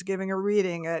poet who was giving a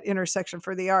reading at Intersection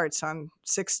for the Arts on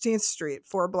 16th Street,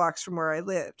 4 blocks from where I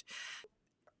lived.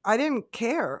 I didn't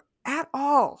care at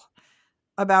all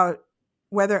about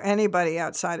whether anybody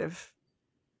outside of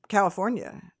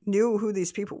California knew who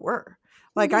these people were.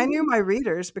 Like I knew my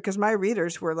readers because my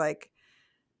readers were like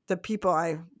the people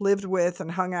I lived with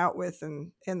and hung out with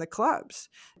in the clubs.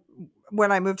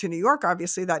 When I moved to New York,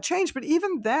 obviously that changed. But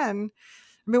even then,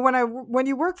 I mean, when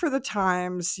you work for the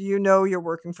Times, you're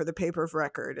working for the paper of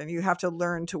record and you have to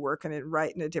learn to work and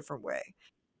write in a different way.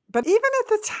 But even at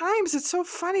the Times, it's so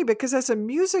funny because as a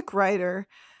music writer,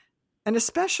 and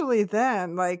especially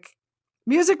then, like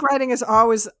music writing is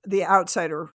always the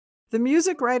outsider. The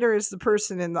music writer is the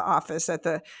person in the office at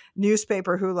the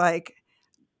newspaper who like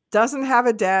doesn't have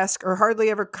a desk or hardly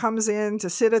ever comes in to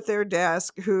sit at their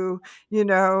desk, who,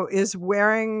 is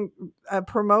wearing a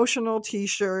promotional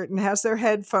t-shirt and has their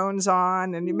headphones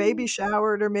on and maybe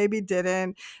showered or maybe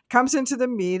didn't, comes into the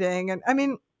meeting. And I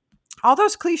mean, all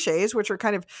those cliches, which are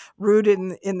kind of rooted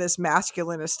in this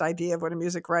masculinist idea of what a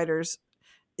music writer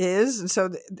is. And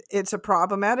so it's a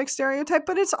problematic stereotype,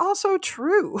 but it's also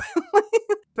true.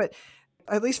 But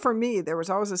at least for me, there was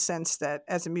always a sense that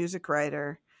as a music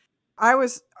writer, I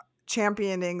was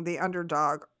championing the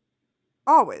underdog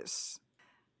always.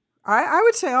 I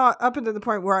would say up until the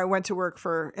point where I went to work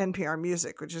for NPR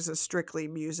Music, which is a strictly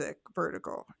music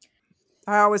vertical.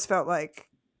 I always felt like,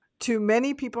 to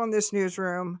many people in this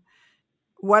newsroom,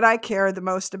 what I care the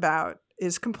most about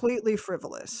is completely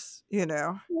frivolous, you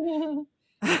know?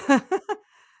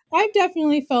 I've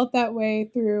definitely felt that way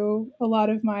through a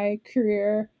lot of my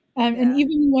career. And Yeah.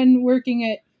 even when working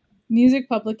at music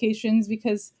publications,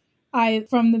 because I,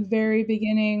 from the very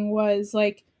beginning, was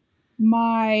like,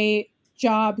 my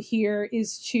job here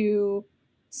is to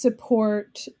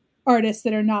support artists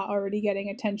that are not already getting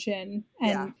attention.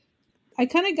 And I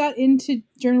kind of got into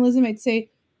journalism, I'd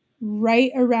say,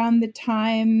 right around the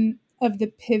time of the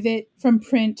pivot from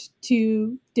print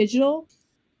to digital.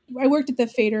 I worked at the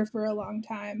Fader for a long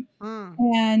time.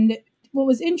 And what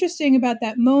was interesting about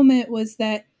that moment was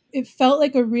that it felt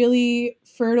like a really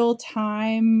fertile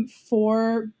time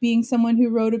for being someone who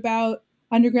wrote about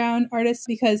underground artists,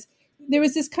 because there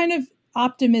was this kind of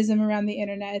optimism around the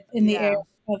internet in the air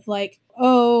of like,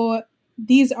 oh,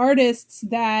 these artists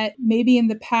that maybe in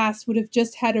the past would have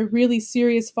just had a really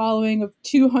serious following of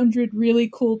 200 really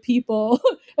cool people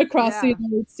across the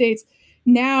United States.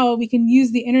 Now we can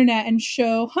use the internet and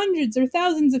show hundreds or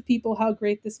thousands of people how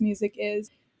great this music is.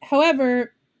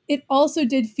 However, it also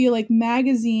did feel like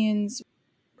magazines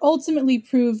ultimately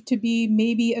proved to be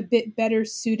maybe a bit better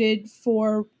suited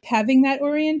for having that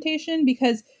orientation,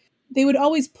 because they would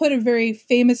always put a very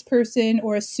famous person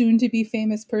or a soon-to-be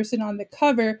famous person on the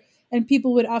cover, and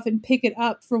people would often pick it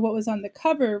up for what was on the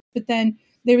cover. But then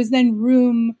there was then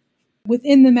room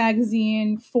within the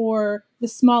magazine for the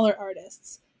smaller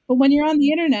artists. But when you're on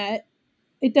the internet,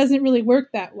 it doesn't really work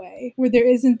that way, where there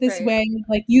isn't this way of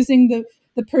like using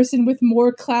the person with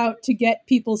more clout to get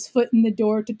people's foot in the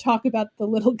door to talk about the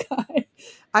little guy.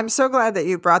 I'm so glad that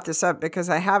you brought this up, because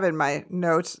I have in my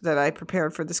notes that I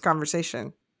prepared for this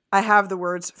conversation, I have the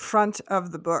words front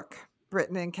of the book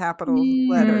written in capital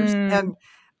letters. And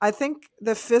I think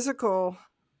the physical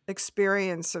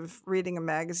experience of reading a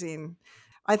magazine,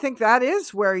 I think that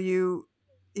is where you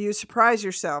surprise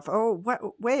yourself. Oh,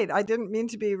 wait, I didn't mean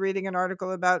to be reading an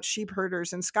article about sheep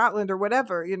herders in Scotland or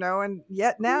whatever, you know, and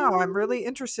yet now I'm really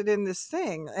interested in this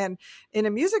thing. And in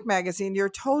a music magazine, you're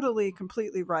totally,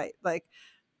 completely right. Like,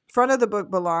 front of the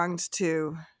book belongs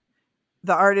to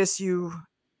the artists you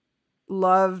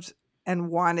loved and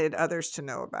wanted others to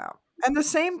know about. And the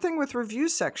same thing with review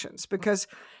sections, because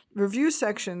review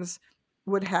sections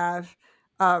would have,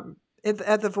 at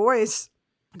The Voice,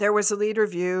 there was a lead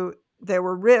review, there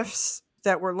were riffs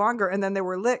that were longer, and then there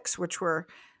were licks, which were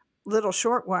little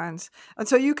short ones. And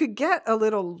so you could get a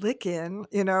little lick in,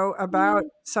 you know, about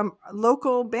some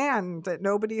local band that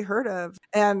nobody heard of.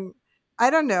 And I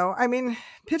don't know. I mean,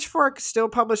 Pitchfork still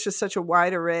publishes such a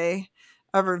wide array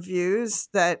of reviews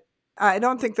that I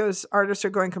don't think those artists are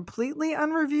going completely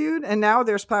unreviewed. And now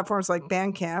there's platforms like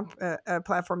Bandcamp, a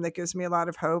platform that gives me a lot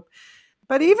of hope.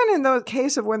 But even in the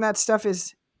case of when that stuff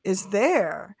is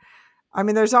there, I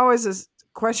mean, there's always this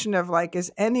question of like,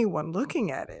 is anyone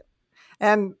looking at it?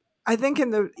 And I think in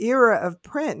the era of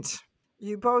print,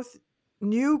 you both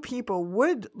knew people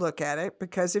would look at it,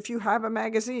 because if you have a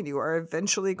magazine, you are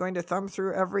eventually going to thumb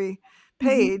through every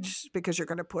page because you're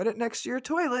going to put it next to your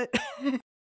toilet.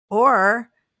 Or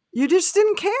you just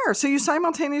didn't care. So you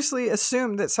simultaneously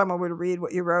assumed that someone would read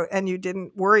what you wrote and you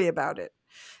didn't worry about it.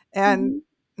 And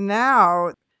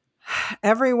now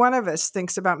every one of us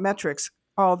thinks about metrics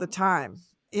all the time,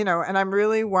 you know, and I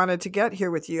really wanted to get here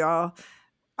with you all.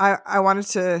 I wanted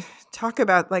to talk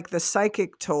about like the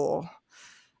psychic toll,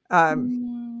 a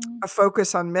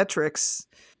focus on metrics,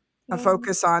 a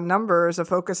focus on numbers, a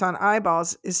focus on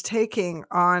eyeballs is taking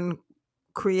on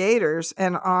creators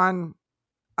and on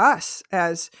us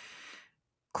as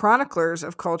chroniclers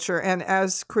of culture and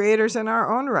as creators in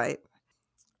our own right.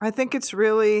 I think it's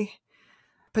really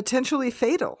potentially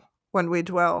fatal when we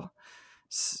dwell,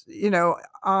 you know,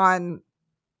 on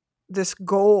this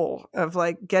goal of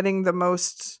like getting the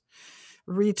most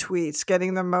retweets,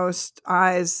 getting the most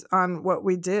eyes on what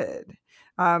we did.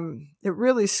 It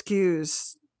really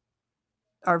skews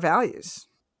our values.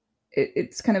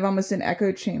 It's kind of almost an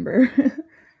echo chamber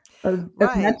of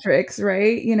metrics,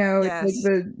 right? You know, it's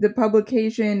like the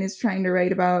publication is trying to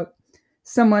write about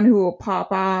someone who will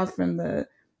pop off, and the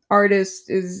artist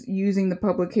is using the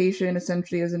publication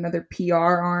essentially as another PR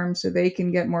arm so they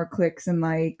can get more clicks and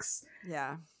likes.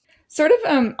 Yeah. Sort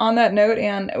of on that note,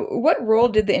 Anne, what role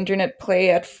did the internet play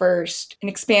at first in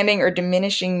expanding or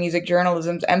diminishing music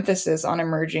journalism's emphasis on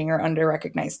emerging or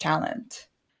under-recognized talent?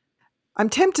 I'm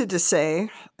tempted to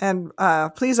say, and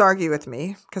please argue with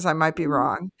me because I might be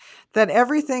wrong, that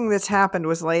everything that's happened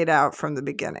was laid out from the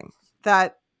beginning.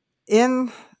 That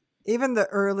in even the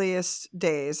earliest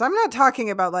days, I'm not talking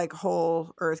about like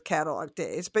whole Earth catalog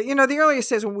days, but the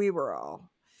earliest days when we were all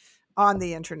on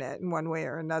the internet in one way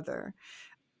or another,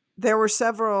 there were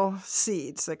several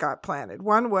seeds that got planted.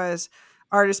 One was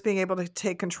artists being able to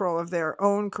take control of their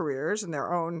own careers and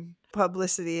their own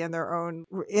publicity and their own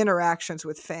interactions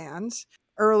with fans.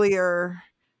 Earlier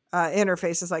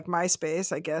interfaces like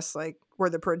MySpace, I guess, like were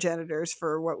the progenitors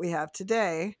for what we have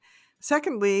today.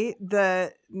 Secondly,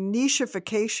 the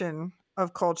nicheification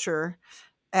of culture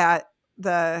at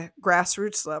the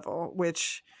grassroots level,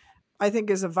 which I think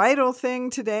is a vital thing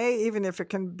today, even if it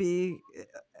can be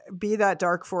that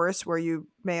dark forest where you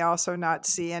may also not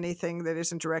see anything that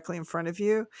isn't directly in front of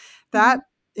you. That,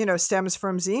 stems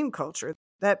from zine culture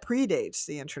that predates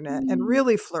the internet and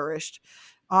really flourished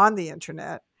on the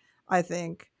internet, I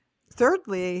think.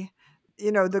 Thirdly,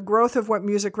 the growth of what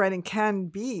music writing can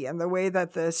be and the way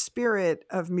that the spirit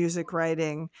of music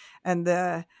writing and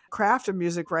the craft of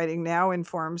music writing now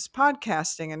informs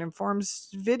podcasting and informs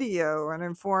video and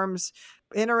informs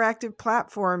interactive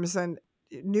platforms and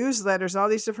newsletters, all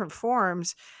these different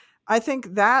forms. I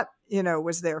think that,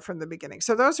 was there from the beginning.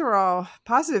 So those are all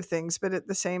positive things. But at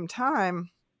the same time,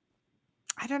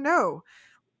 I don't know,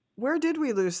 where did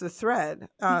we lose the thread?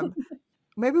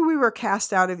 Maybe we were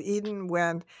cast out of Eden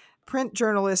when print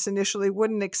journalists initially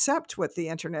wouldn't accept what the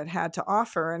internet had to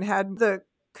offer and had the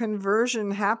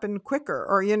conversion happen quicker.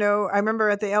 Or, I remember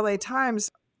at the LA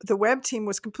Times, the web team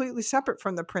was completely separate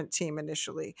from the print team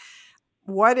initially.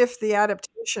 What if the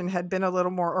adaptation had been a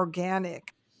little more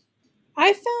organic?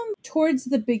 I found towards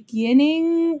the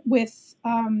beginning with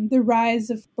the rise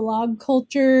of blog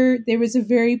culture, there was a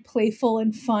very playful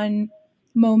and fun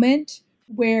moment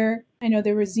where I know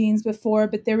there were zines before,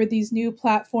 but there were these new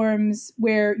platforms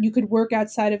where you could work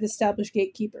outside of established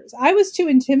gatekeepers. I was too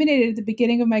intimidated at the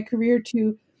beginning of my career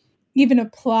to even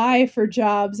apply for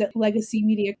jobs at legacy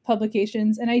media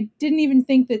publications. And I didn't even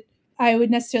think that I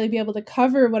would necessarily be able to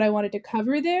cover what I wanted to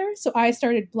cover there. So I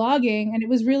started blogging and it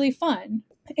was really fun.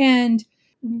 And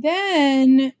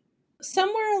then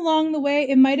somewhere along the way,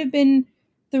 it might have been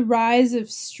the rise of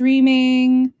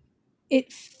streaming.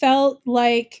 It felt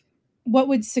like what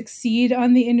would succeed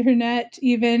on the internet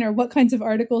even, or what kinds of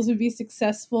articles would be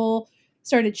successful,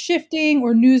 started shifting,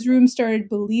 or newsrooms started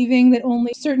believing that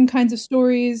only certain kinds of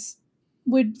stories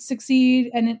would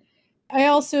succeed. And I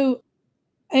have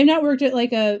not worked at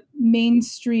like a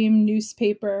mainstream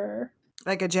newspaper.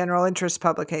 Like a general interest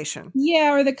publication.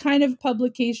 Yeah, or the kind of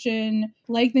publication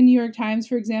like the New York Times,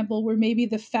 for example, where maybe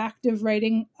the fact of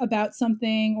writing about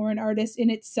something or an artist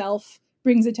in itself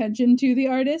brings attention to the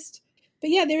artist. But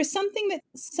yeah, there's something that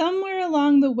somewhere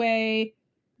along the way,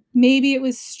 maybe it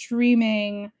was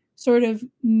streaming, sort of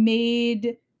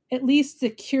made at least the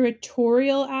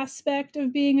curatorial aspect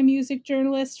of being a music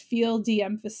journalist feel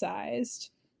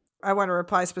de-emphasized. I want to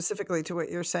reply specifically to what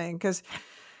you're saying, because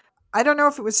I don't know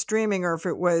if it was streaming or if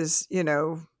it was,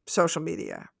 social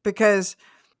media, because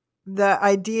the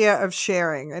idea of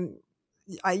sharing, and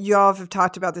y'all have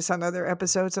talked about this on other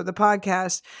episodes of the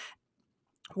podcast,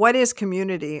 what is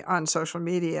community on social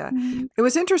media? Mm-hmm. It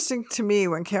was interesting to me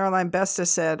when Caroline Besta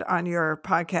said on your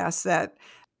podcast that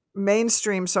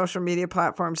mainstream social media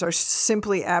platforms are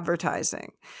simply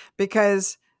advertising,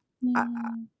 because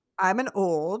I'm an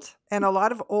old, and a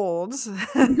lot of olds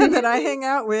that I hang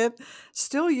out with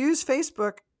still use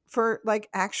Facebook for like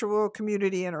actual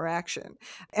community interaction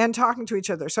and talking to each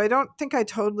other. So I don't think I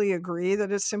totally agree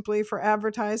that it's simply for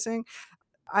advertising.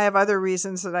 I have other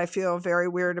reasons that I feel very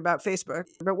weird about Facebook.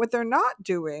 But what they're not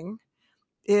doing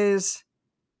is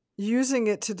using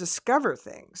it to discover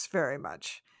things very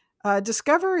much.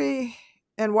 Discovery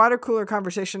and water cooler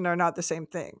conversation are not the same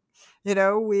thing.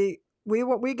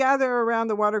 We gather around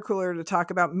the water cooler to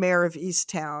talk about Mayor of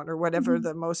Easttown or whatever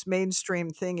the most mainstream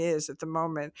thing is at the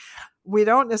moment. We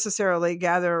don't necessarily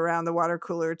gather around the water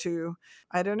cooler to,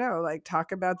 I don't know, like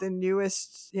talk about the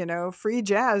newest, free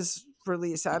jazz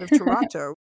release out of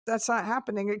Toronto. That's not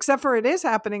happening, except for it is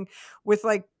happening with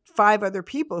like 5 other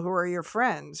people who are your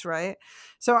friends, right?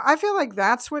 So I feel like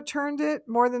that's what turned it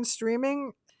more than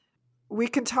streaming. We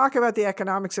can talk about the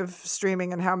economics of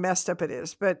streaming and how messed up it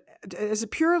is, but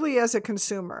purely as a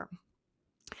consumer,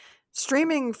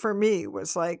 streaming for me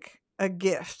was like a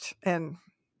gift. And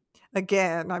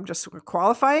again, I'm just going to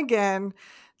qualify again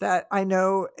that I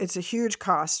know it's a huge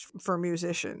cost for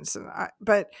musicians,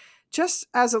 but just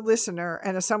as a listener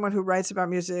and as someone who writes about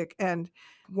music and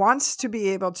wants to be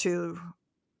able to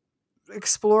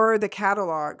explore the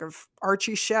catalog of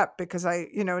Archie Shepp because I,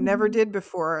 never did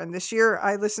before. And this year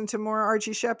I listened to more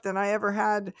Archie Shepp than I ever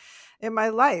had in my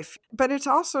life. But it's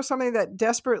also something that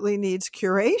desperately needs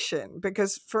curation,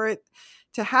 because for it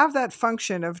to have that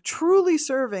function of truly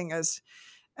serving as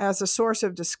a source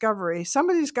of discovery,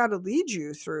 somebody's got to lead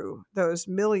you through those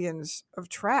millions of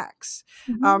tracks.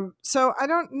 So I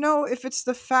don't know if it's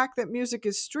the fact that music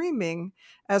is streaming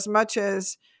as much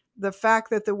as the fact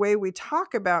that the way we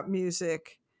talk about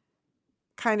music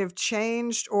kind of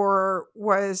changed or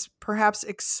was perhaps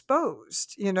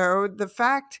exposed. The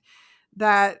fact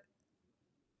that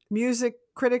music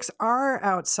critics are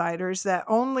outsiders, that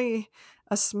only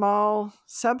a small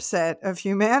subset of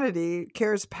humanity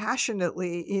cares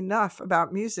passionately enough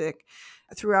about music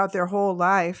throughout their whole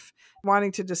life,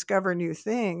 wanting to discover new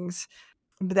things.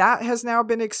 That has now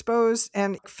been exposed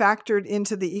and factored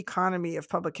into the economy of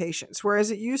publications. Whereas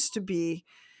it used to be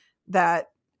that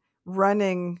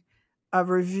running a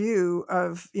review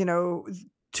of,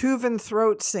 Tuvan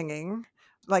throat singing,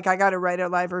 like I got to write a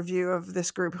live review of this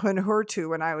group Hunhurtu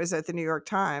when I was at the New York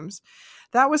Times,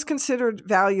 that was considered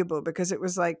valuable because it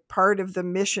was like part of the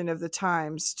mission of the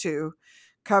Times to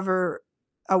cover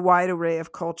a wide array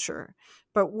of culture.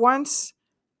 But once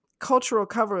cultural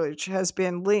coverage has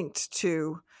been linked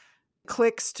to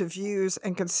clicks, to views,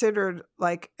 and considered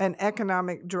like an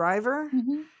economic driver,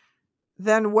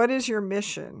 then what is your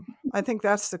mission? I think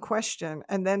that's the question.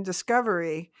 And then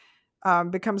discovery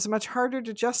becomes much harder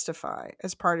to justify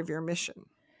as part of your mission.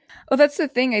 Well, that's the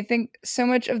thing. I think so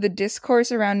much of the discourse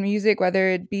around music, whether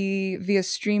it be via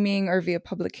streaming or via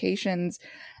publications,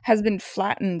 has been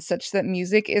flattened such that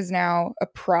music is now a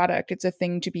product. It's a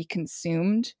thing to be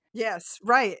consumed. Yes,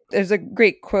 right. There's a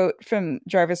great quote from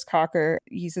Jarvis Cocker.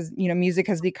 He says, music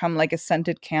has become like a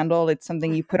scented candle. It's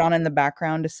something you put on in the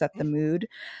background to set the mood.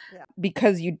 Yeah.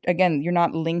 Because you're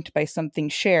not linked by something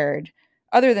shared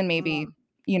other than maybe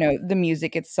the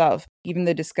music itself, even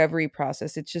the discovery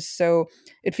process. It's just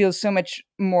it feels so much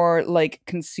more like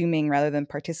consuming rather than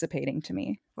participating to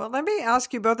me. Well, let me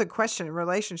ask you both a question in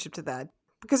relationship to that,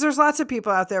 because there's lots of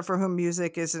people out there for whom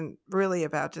music isn't really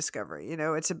about discovery.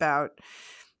 It's about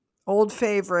old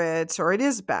favorites, or it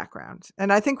is background.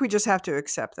 And I think we just have to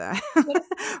accept that. We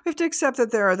have to accept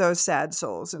that there are those sad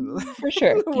souls in for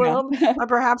sure. the world.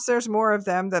 Perhaps there's more of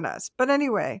them than us. But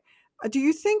anyway, do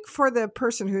you think for the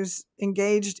person who's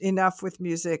engaged enough with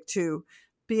music to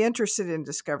be interested in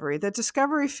discovery, that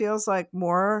discovery feels like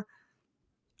more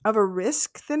of a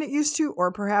risk than it used to,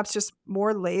 or perhaps just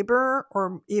more labor,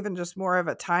 or even just more of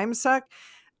a time suck?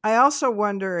 I also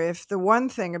wonder if the one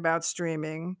thing about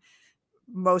streaming,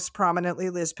 most prominently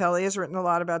Liz Pelly has written a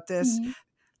lot about this,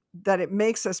 that it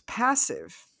makes us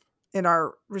passive in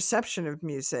our reception of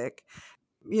music.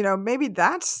 Maybe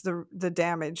that's the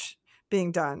damage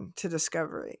being done to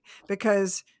discovery,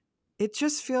 because it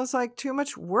just feels like too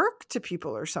much work to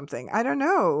people or something. I don't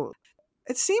know.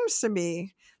 It seems to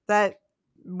me that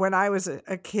when I was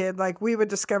a kid, like we would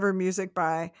discover music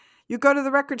by, you go to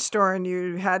the record store and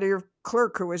you had your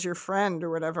clerk who was your friend or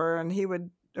whatever, and he would,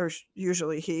 or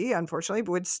usually he, unfortunately,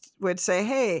 would say,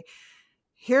 hey,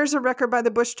 here's a record by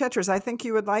the Bush Tetras. I think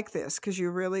you would like this because you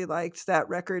really liked that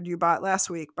record you bought last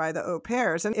week by the Au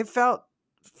Pairs. And it felt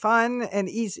fun and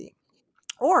easy.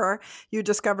 Or you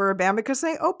discover a band because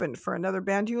they opened for another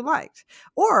band you liked.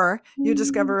 Or you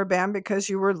discover a band because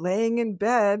you were laying in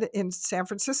bed in San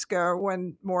Francisco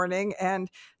one morning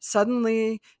and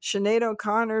suddenly Sinead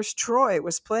O'Connor's Troy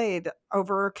was played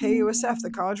over KUSF, the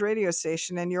college radio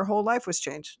station, and your whole life was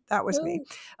changed. That was me.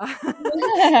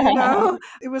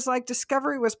 It was like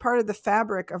discovery was part of the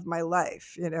fabric of my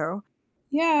life,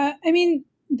 Yeah, I mean,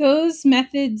 those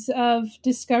methods of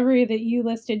discovery that you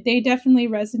listed, they definitely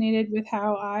resonated with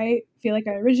how I feel like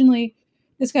I originally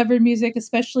discovered music,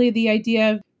 especially the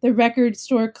idea of the record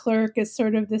store clerk as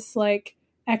sort of this like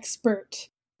expert.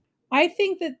 I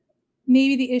think that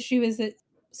maybe the issue is that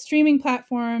streaming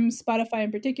platforms, Spotify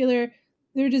in particular,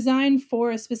 they're designed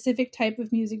for a specific type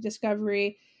of music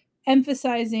discovery,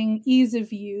 emphasizing ease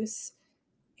of use.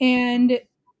 And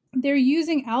they're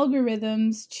using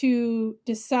algorithms to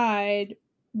decide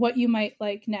what you might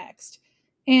like next.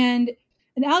 And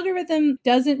an algorithm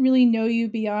doesn't really know you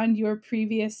beyond your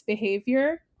previous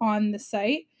behavior on the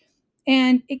site.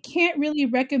 And it can't really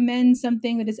recommend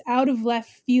something that is out of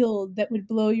left field that would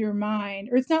blow your mind.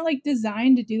 Or it's not like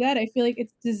designed to do that. I feel like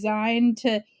it's designed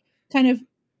to kind of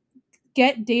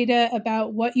get data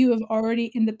about what you have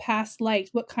already in the past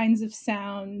liked, what kinds of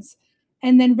sounds,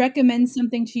 and then recommend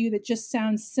something to you that just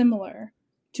sounds similar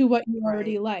to what you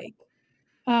already like.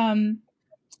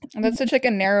 And that's such like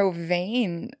a narrow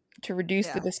vein to reduce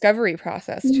the Yeah. discovery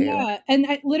process too. Yeah, and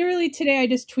literally today I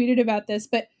just tweeted about this,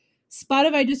 but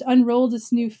Spotify just unrolled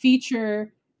this new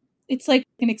feature. It's like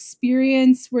an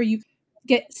experience where you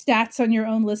get stats on your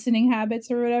own listening habits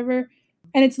or whatever,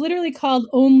 and it's literally called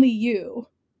Only You.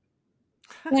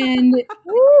 And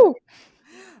Woo!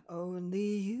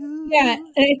 Only you. yeah, and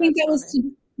I think That's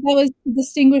that was to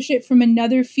distinguish it from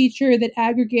another feature that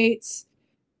aggregates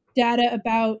data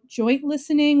about joint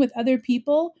listening with other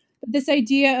people. But this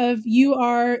idea of you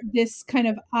are this kind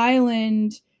of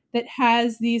island that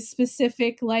has these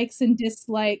specific likes and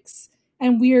dislikes,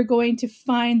 and we are going to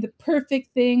find the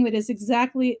perfect thing that is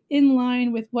exactly in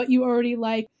line with what you already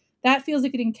like. That feels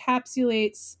like it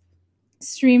encapsulates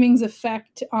streaming's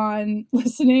effect on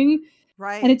listening.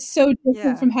 Right. And it's so different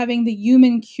Yeah. from having the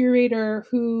human curator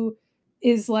who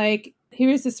is like,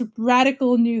 here's this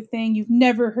radical new thing you've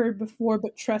never heard before,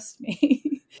 but trust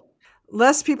me.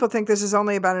 Less people think this is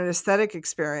only about an aesthetic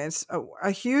experience.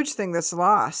 A huge thing that's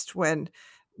lost when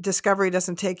discovery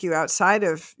doesn't take you outside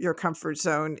of your comfort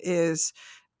zone is,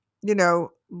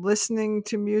 listening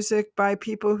to music by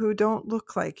people who don't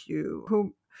look like you,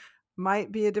 who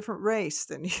might be a different race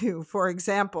than you, for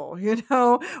example,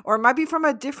 or might be from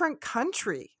a different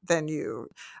country than you,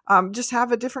 just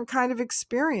have a different kind of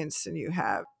experience than you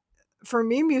have. For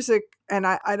me, music, and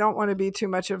I don't want to be too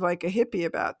much of like a hippie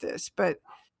about this, but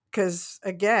because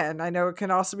again, I know it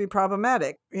can also be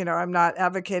problematic. I'm not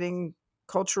advocating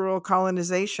cultural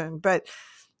colonization, but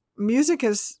music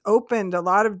has opened a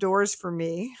lot of doors for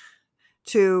me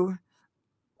to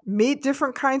meet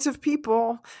different kinds of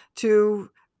people, to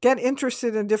get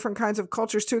interested in different kinds of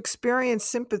cultures, to experience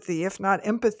sympathy, if not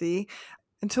empathy,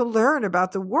 and to learn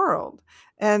about the world.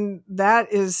 And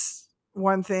that is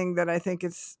one thing that I think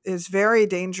is very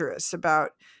dangerous about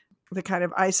the kind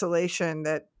of isolation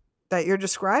that you're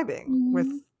describing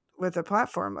with a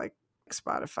platform like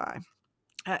Spotify.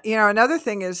 Another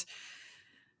thing is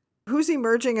who's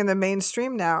emerging in the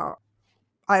mainstream now.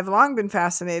 I've long been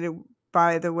fascinated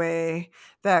by the way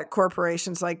that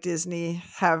corporations like Disney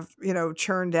have,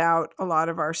 churned out a lot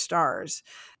of our stars.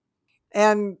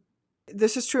 And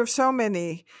this is true of so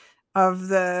many of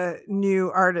the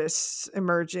new artists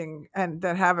emerging and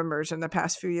that have emerged in the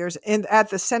past few years and at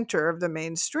the center of the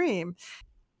mainstream.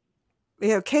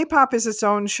 K-pop is its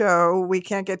own show. We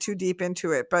can't get too deep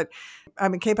into it, but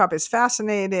K-pop is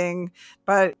fascinating,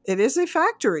 but it is a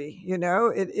factory,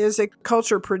 it is a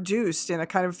culture produced in a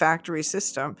kind of factory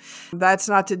system. That's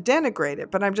not to denigrate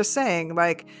it, but I'm just saying,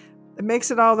 like, it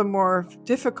makes it all the more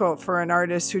difficult for an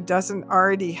artist who doesn't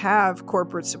already have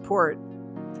corporate support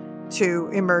to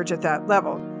emerge at that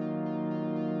level.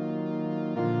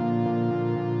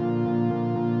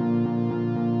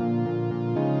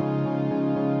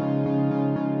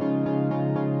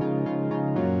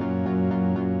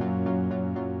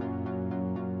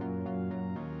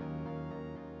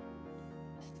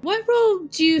 What role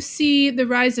do you see the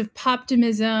rise of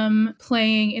poptimism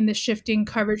playing in the shifting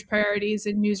coverage priorities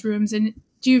in newsrooms? And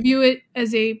do you view it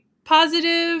as a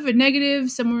positive, a negative,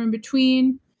 somewhere in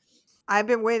between? I've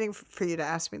been waiting for you to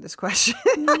ask me this question.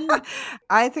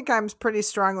 I think I'm pretty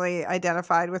strongly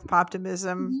identified with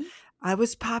poptimism. I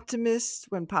was poptimist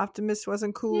when poptimist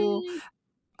wasn't cool.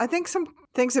 I think some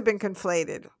things have been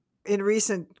conflated in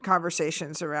recent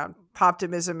conversations around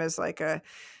poptimism as like a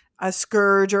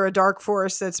scourge or a dark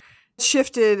force that's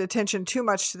shifted attention too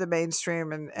much to the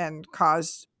mainstream and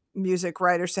caused music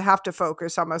writers to have to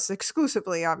focus almost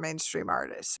exclusively on mainstream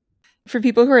artists. For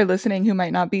people who are listening who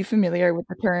might not be familiar with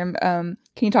the term, can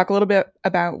you talk a little bit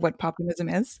about what poptimism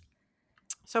is?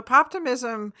 So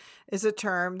poptimism is a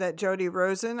term that Jody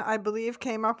Rosen, I believe,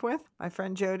 came up with, my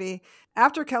friend Jody,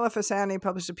 after Kelefa Sanneh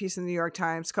published a piece in the New York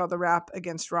Times called The Rap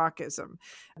Against Rockism.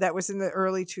 That was in the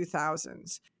early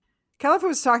 2000s. Kelefa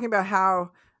was talking about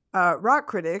how rock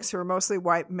critics, who are mostly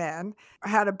white men,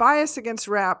 had a bias against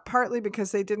rap, partly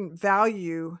because they didn't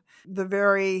value the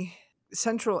very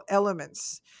central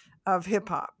elements of hip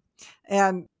hop.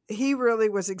 And he really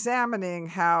was examining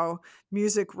how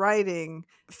music writing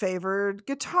favored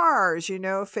guitars,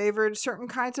 favored certain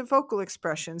kinds of vocal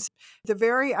expressions. The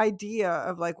very idea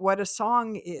of like what a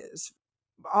song is,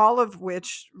 all of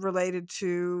which related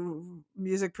to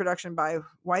music production by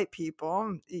white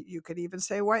people. You could even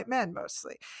say white men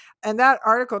mostly. And that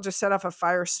article just set off a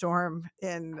firestorm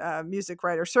in music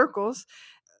writer circles.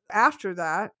 After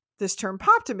that, this term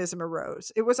poptimism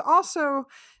arose. It was also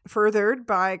furthered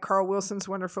by Carl Wilson's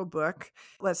wonderful book,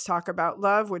 Let's Talk About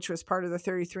Love, which was part of the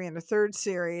 33 and a Third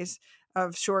series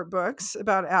of short books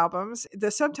about albums.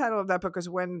 The subtitle of that book is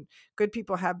When Good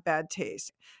People Have Bad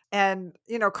Taste. And,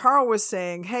 Carl was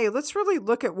saying, hey, let's really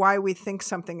look at why we think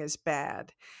something is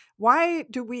bad. why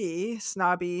do we,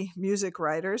 snobby music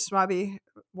writers, snobby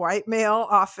white male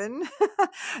often,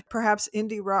 perhaps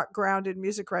indie rock grounded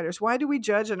music writers, why do we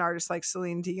judge an artist like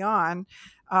Celine Dion,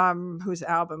 whose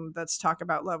album Let's Talk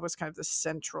About Love was kind of the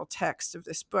central text of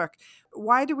this book?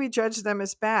 Why do we judge them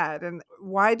as bad? And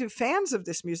why do fans of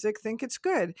this music think it's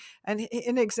good? And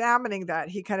in examining that,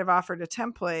 he kind of offered a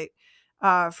template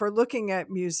for looking at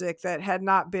music that had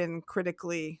not been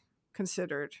critically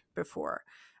considered before.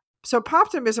 So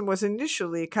Poptimism was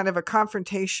initially kind of a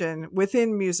confrontation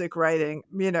within music writing,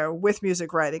 with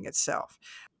music writing itself.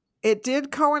 It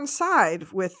did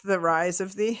coincide with the rise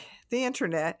of the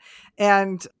internet.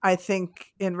 And I think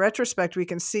in retrospect, we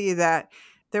can see that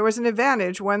there was an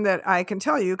advantage, one that I can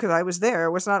tell you because I was there.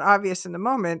 It was not obvious in the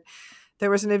moment.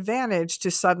 There was an advantage to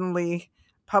suddenly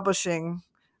publishing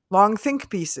long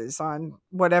think pieces on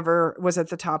whatever was at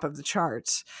the top of the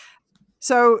charts.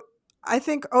 So I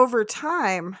think over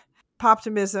time,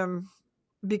 Poptimism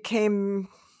became,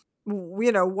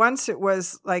 once it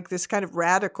was like this kind of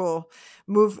radical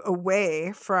move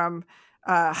away from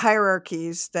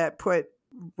hierarchies that put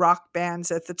rock bands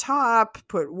at the top,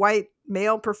 put white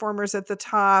male performers at the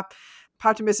top.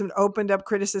 Poptimism opened up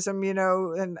criticism,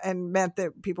 and meant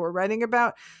that people were writing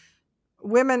about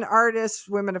women artists,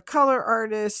 women of color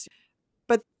artists.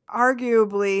 But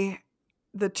arguably,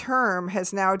 the term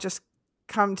has now just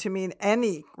come to mean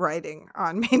any writing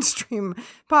on mainstream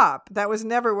pop. That was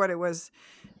never what it was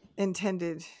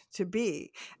intended to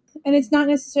be. And it's not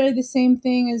necessarily the same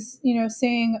thing as,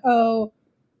 saying, oh,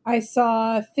 I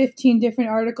saw 15 different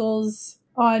articles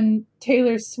on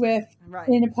Taylor Swift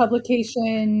in a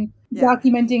publication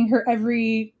documenting her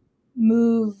every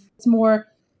move. It's more,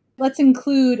 let's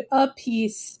include a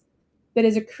piece that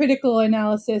is a critical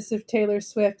analysis of Taylor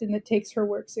Swift and that takes her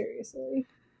work seriously.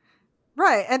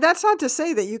 Right. And that's not to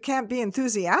say that you can't be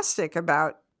enthusiastic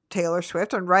about Taylor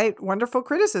Swift and write wonderful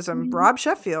criticism. Mm-hmm. Rob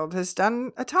Sheffield has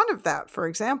done a ton of that, for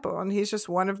example, and he's just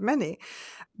one of many.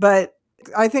 But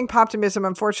I think Poptimism,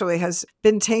 unfortunately, has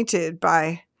been tainted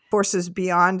by forces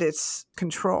beyond its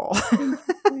control.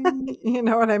 You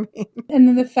know what I mean? And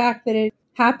then the fact that it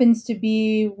happens to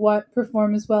be what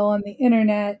performs well on the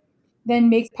internet then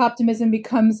makes Poptimism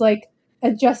becomes like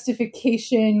a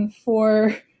justification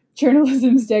for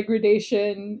journalism's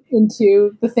degradation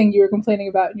into the thing you were complaining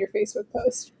about in your Facebook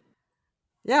post.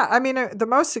 Yeah, I mean, the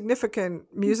most significant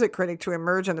music critic to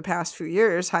emerge in the past few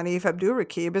years, Hanif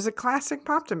Abdurraqib, is a classic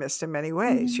poptimist in many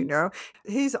ways,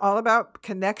 He's all about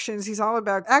connections. He's all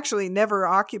about actually never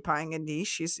occupying a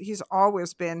niche. He's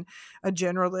always been a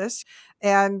generalist.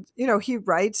 And, he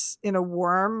writes in a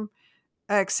warm,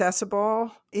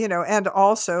 accessible, and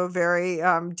also very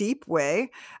deep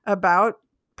way about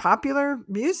popular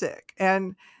music.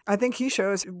 And I think he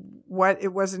shows what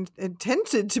it wasn't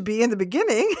intended to be in the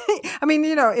beginning. I mean,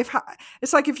 if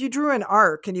it's like if you drew an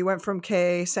arc and you went from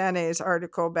Kay Sane's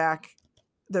article back,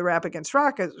 The Rap Against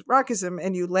Rockism,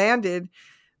 and you landed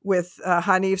with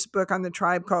Hanif's book on the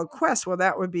Tribe Called Quest, well,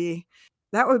 that would be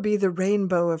the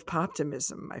rainbow of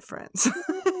poptimism, my friends.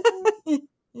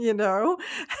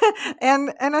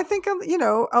 And I think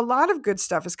a lot of good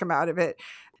stuff has come out of it.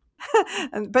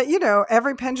 But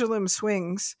every pendulum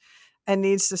swings and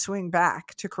needs to swing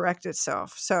back to correct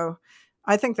itself. So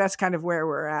I think that's kind of where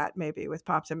we're at maybe with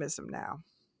Poptimism now.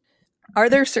 Are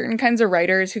there certain kinds of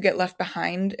writers who get left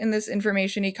behind in this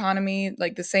information economy,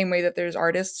 like the same way that there's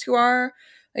artists who are?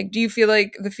 Like, do you feel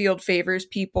like the field favors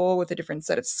people with a different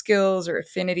set of skills or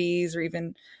affinities or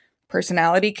even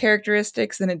personality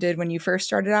characteristics than it did when you first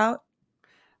started out?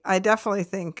 I definitely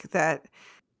think that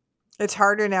it's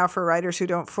harder now for writers who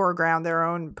don't foreground their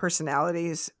own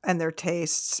personalities and their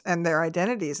tastes and their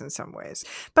identities in some ways.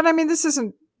 But I mean,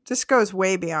 this goes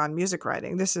way beyond music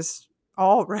writing. This is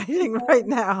all writing right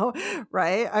now,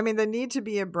 right? I mean, the need to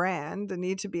be a brand, the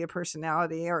need to be a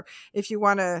personality, or if you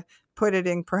want to put it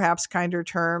in perhaps kinder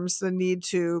terms, the need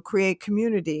to create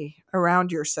community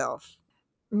around yourself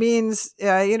means,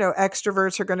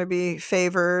 extroverts are going to be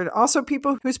favored. Also,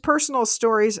 people whose personal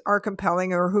stories are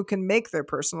compelling or who can make their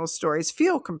personal stories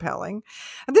feel compelling.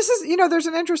 And this is, there's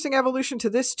an interesting evolution to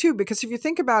this too, because if you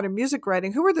think about in music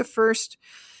writing, who were the first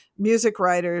music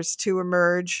writers to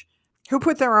emerge who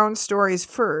put their own stories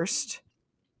first?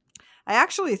 I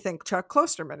actually think Chuck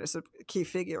Klosterman is a key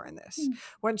figure in this.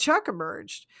 When Chuck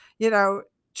emerged,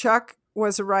 Chuck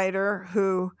was a writer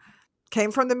who came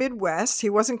from the Midwest. He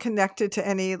wasn't connected to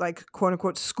any quote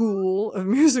unquote school of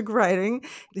music writing.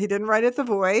 He didn't write at The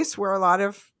Voice, where a lot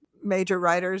of major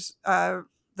writers, the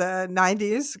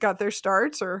 90s got their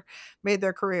starts or made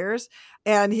their careers.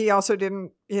 And he also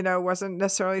didn't, wasn't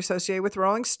necessarily associated with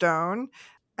Rolling Stone.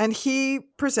 And he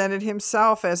presented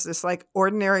himself as this like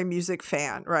ordinary music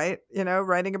fan, right?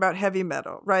 Writing about heavy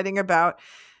metal, writing about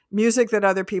music that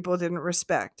other people didn't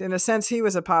respect. In a sense, he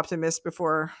was a poptimist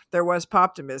before there was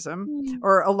poptimism,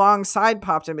 or alongside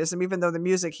poptimism, even though the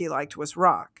music he liked was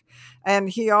rock. And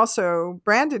he also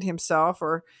branded himself,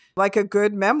 or like a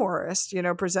good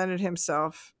memoirist, presented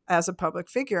himself as a public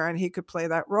figure, and he could play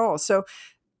that role. So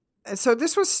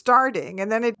this was starting,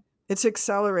 and then it's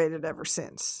accelerated ever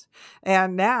since.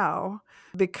 And now,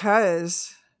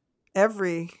 because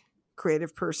every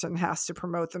creative person has to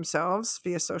promote themselves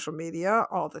via social media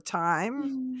all the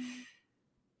time,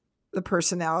 the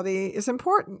personality is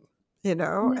important,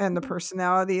 and the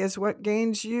personality is what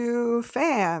gains you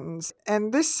fans.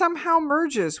 And this somehow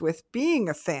merges with being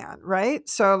a fan, right?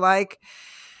 So like,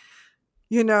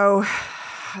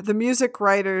 the music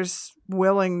writer's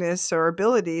willingness or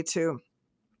ability to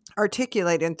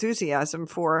articulate enthusiasm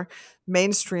for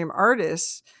mainstream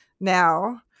artists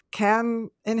now can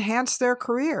enhance their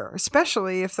career,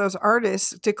 especially if those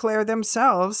artists declare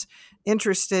themselves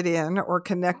interested in or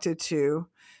connected to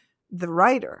the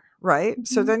writer, right? Mm-hmm.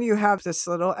 So then you have this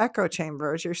little echo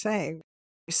chamber, as you're saying.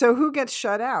 So who gets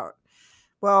shut out?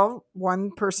 Well,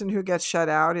 one person who gets shut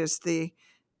out is the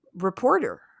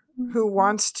reporter, mm-hmm. who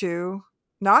wants to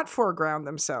not foreground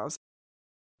themselves.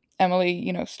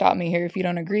 Emily, stop me here if you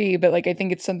don't agree, but like I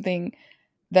think it's something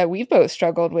that we've both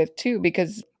struggled with too,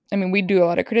 because we do a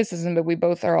lot of criticism, but we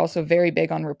both are also very big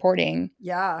on reporting.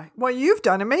 Yeah. Well, you've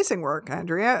done amazing work,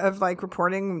 Andrea, of like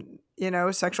reporting,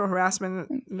 sexual harassment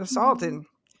and assault. And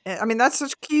that's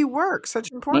such key work,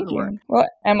 such important work. Well,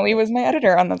 Emily was my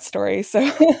editor on that story. So,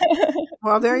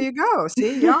 well, there you go.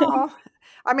 See, y'all.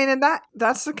 And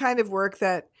that's the kind of work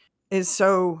that is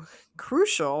so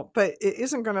crucial, but it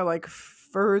isn't going to like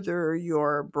further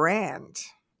your brand.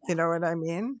 You know what I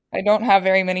mean? I don't have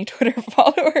very many Twitter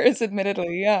followers,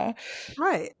 admittedly. Yeah.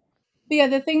 Right. But yeah,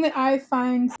 the thing that I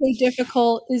find so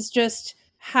difficult is just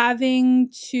having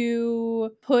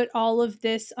to put all of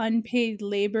this unpaid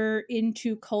labor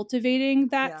into cultivating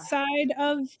that side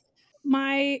of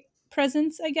my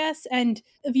presence, I guess. And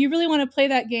if you really want to play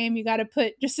that game, you got to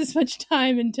put just as much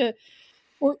time into,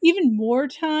 or even more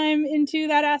time into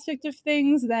that aspect of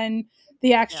things than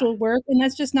the actual work. And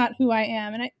that's just not who I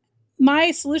am. And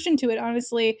my solution to it,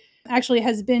 honestly, actually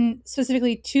has been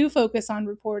specifically to focus on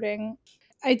reporting.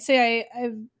 I'd say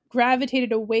I've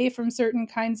gravitated away from certain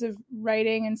kinds of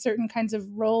writing and certain kinds of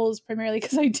roles, primarily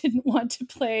because I didn't want to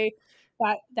play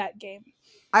that game.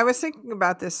 I was thinking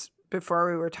about this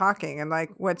before we were talking, and like,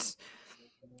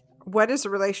 what is the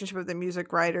relationship of the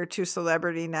music writer to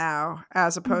celebrity now,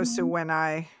 as opposed to when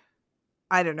I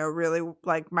don't know, really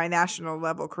like my national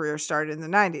level career started in the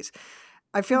 90s.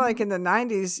 I feel like in the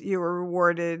 90s, you were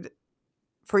rewarded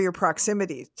for your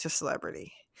proximity to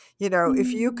celebrity.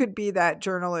 If you could be that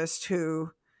journalist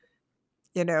who,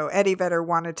 Eddie Vedder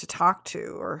wanted to talk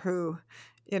to, or who,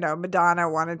 Madonna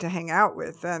wanted to hang out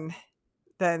with, then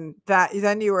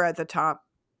you were at the top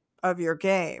of your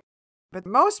game. But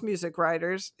most music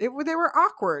writers, they were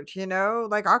awkward,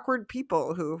 like awkward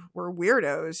people who were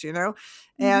weirdos,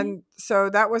 and so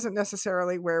that wasn't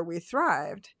necessarily where we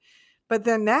thrived. But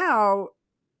then now,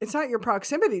 it's not your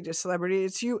proximity to celebrity,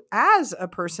 it's you as a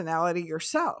personality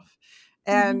yourself.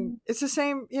 And it's the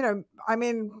same,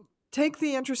 take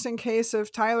the interesting case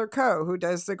of Tyler Coe, who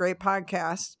does the great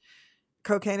podcast,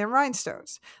 Cocaine and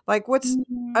Rhinestones. Like, what's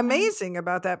amazing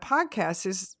about that podcast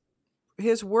is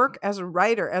his work as a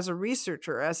writer, as a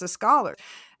researcher, as a scholar,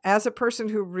 as a person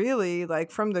who really, like,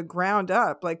 from the ground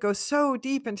up, like, goes so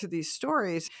deep into these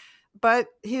stories. But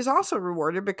he's also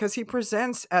rewarded because he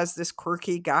presents as this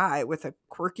quirky guy with a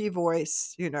quirky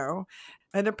voice,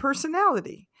 and a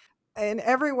personality. In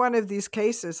every one of these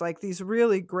cases, like, these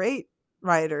really great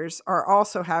writers are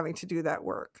also having to do that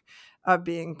work of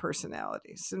being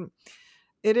personalities. And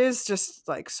it is just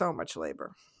like so much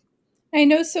labor. I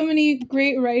know so many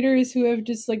great writers who have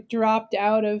just like dropped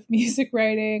out of music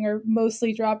writing, or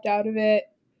mostly dropped out of it,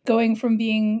 going from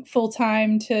being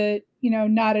full-time to,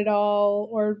 not at all,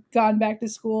 or gone back to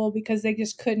school because they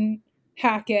just couldn't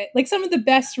hack it. Like some of the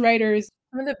best writers.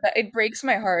 It breaks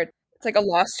my heart. It's like a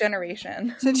lost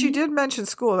generation. Since you did mention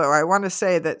school, though, I want to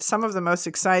say that some of the most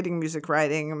exciting music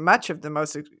writing, much of the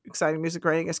most exciting music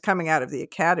writing is coming out of the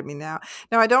academy now.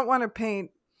 Now, I don't want to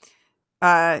paint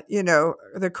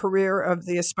the career of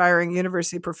the aspiring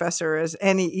university professor as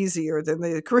any easier than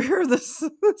the career of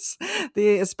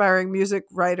the aspiring music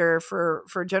writer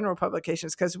for general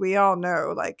publications, because we all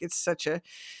know, like, it's such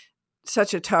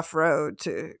a tough road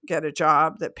to get a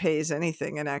job that pays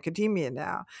anything in academia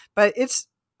now. But it's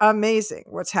amazing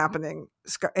what's happening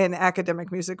in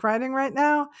academic music writing right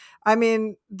now. I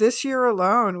mean, this year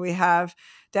alone, we have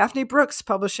Daphne Brooks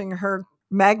publishing her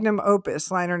magnum opus,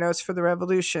 Liner Notes for the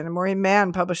Revolution, and Maureen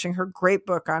Mann publishing her great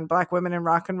book on Black women in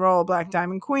rock and roll, Black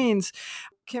Diamond Queens,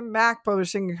 Kim Mack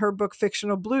publishing her book,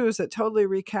 Fictional Blues, that totally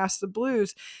recast the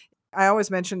blues. I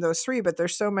always mention those three, but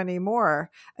there's so many more.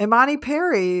 Imani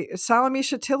Perry,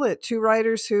 Salamisha Tillett, two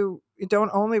writers who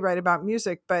don't only write about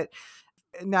music, but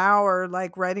now are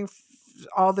like writing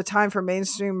all the time for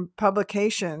mainstream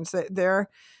publications. They're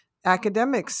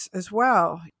academics as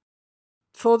well.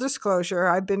 Full disclosure,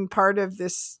 I've been part of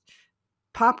this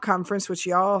pop conference, which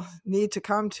y'all need to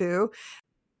come to.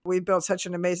 We built such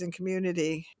an amazing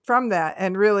community from that.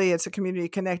 And really, it's a community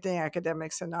connecting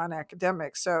academics and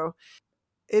non-academics. So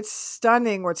it's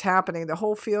stunning what's happening. The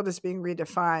whole field is being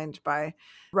redefined by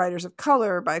writers of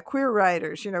color, by queer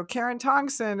writers, Karen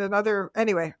Tongson and other.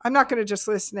 Anyway, I'm not going to just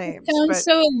list names. It sounds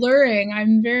so alluring.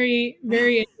 I'm very,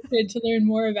 very interested to learn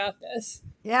more about this.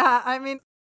 Yeah, I mean,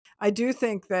 I do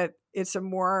think that it's a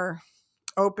more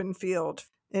open field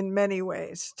in many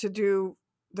ways to do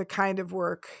the kind of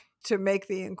work, to make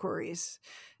the inquiries,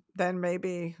 than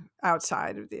maybe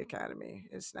outside of the academy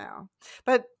is now.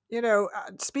 But,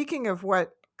 speaking of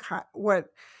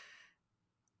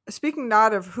speaking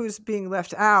not of who's being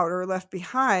left out or left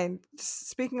behind,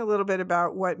 speaking a little bit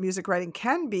about what music writing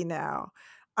can be now,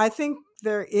 I think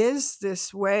there is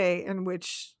this way in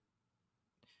which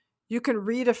you can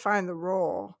redefine the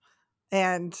role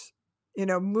and,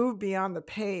 move beyond the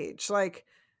page, like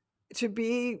to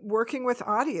be working with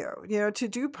audio, to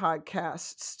do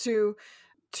podcasts,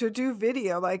 to do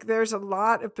video. Like there's a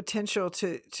lot of potential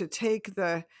to take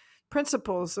the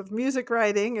principles of music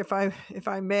writing, if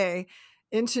I may,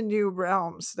 into new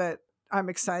realms that I'm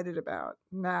excited about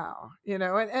now,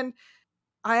 and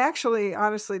I actually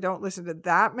honestly don't listen to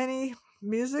that many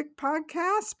music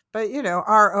podcasts, but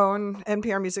our own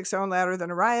NPR Music's own Louder Than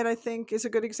a Riot, I think, is a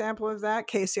good example of that.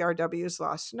 KCRW's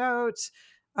Lost Notes.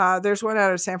 There's one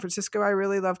out of San Francisco I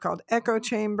really love called Echo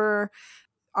Chamber.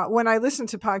 When I listen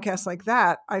to podcasts like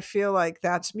that, I feel like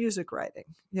that's music writing,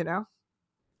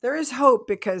 There is hope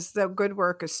because the good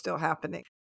work is still happening.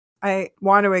 I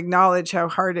want to acknowledge how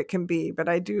hard it can be, but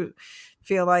I do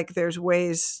feel like there's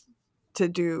ways to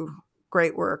do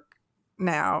great work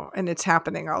now, and it's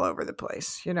happening all over the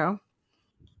place, I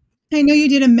know you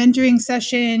did a mentoring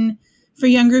session for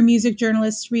younger music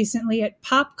journalists recently at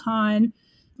PopCon.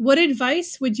 What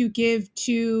advice would you give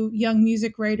to young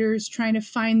music writers trying to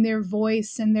find their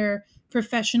voice and their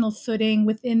professional footing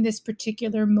within this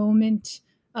particular moment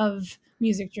of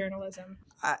music journalism?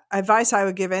 Advice I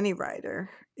would give any writer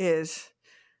is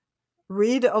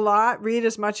read a lot, read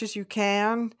as much as you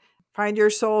can, find your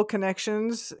soul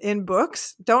connections in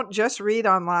books. Don't just read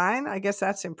online. I guess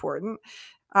that's important.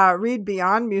 Read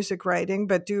beyond music writing,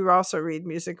 but do also read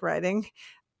music writing.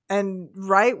 And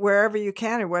write wherever you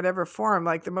can in whatever form.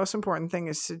 Like the most important thing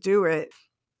is to do it.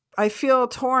 I feel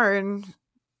torn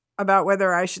about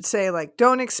whether I should say, like,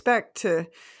 don't expect to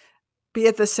be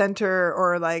at the center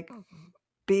or like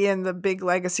be in the big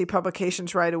legacy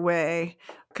publications right away,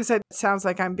 because it sounds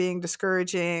like I'm being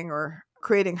discouraging or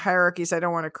creating hierarchies I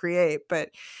don't want to create.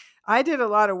 But I did a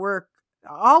lot of work,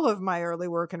 all of my early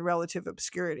work, in relative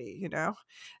obscurity,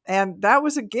 and that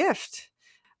was a gift.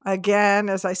 Again,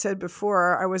 as I said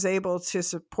before, I was able to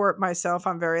support myself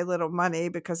on very little money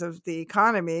because of the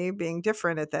economy being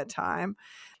different at that time.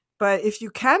 But if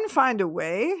you can find a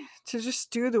way to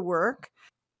just do the work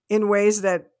in ways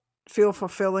that feel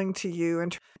fulfilling to you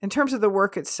in terms of the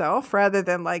work itself, rather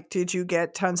than like, did you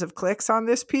get tons of clicks on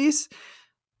this piece?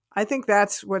 I think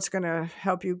that's what's going to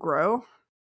help you grow.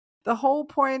 The whole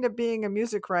point of being a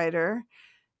music writer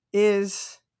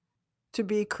is to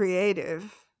be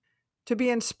creative, to be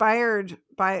inspired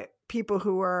by people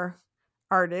who are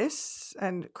artists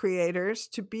and creators,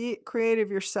 to be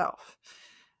creative yourself.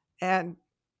 And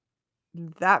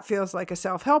that feels like a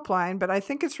self-help line, but I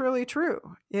think it's really true,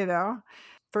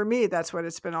 For me, that's what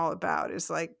it's been all about, is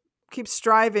like keep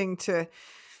striving to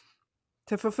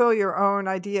fulfill your own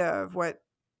idea of what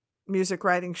music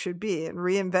writing should be and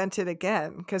reinvent it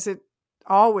again, because it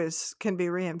always can be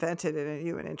reinvented in a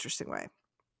new and interesting way.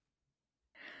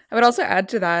 I would also add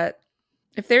to that,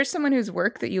 if there's someone whose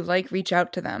work that you like, reach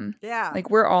out to them. Yeah. Like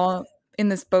we're all in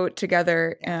this boat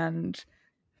together and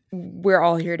we're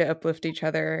all here to uplift each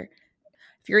other.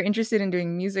 If you're interested in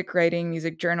doing music writing,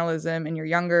 music journalism, and you're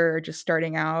younger or just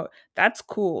starting out, that's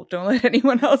cool. Don't let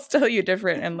anyone else tell you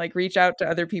different, and like reach out to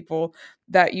other people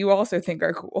that you also think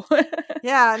are cool.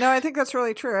 Yeah, no, I think that's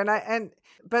really true.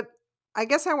 But I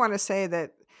guess I want to say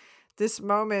that this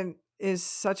moment is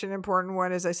such an important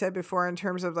one, as I said before, in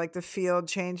terms of like the field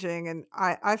changing. And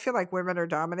I feel like women are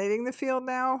dominating the field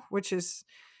now, which is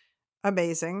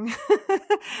amazing.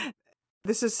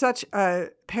 This is such a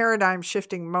paradigm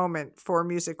shifting moment for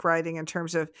music writing in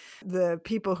terms of the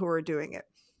people who are doing it.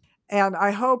 And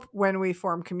I hope when we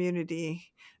form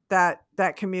community, that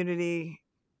community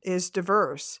is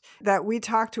diverse, that we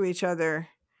talk to each other,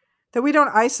 that we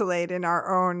don't isolate in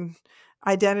our own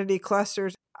identity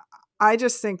clusters. I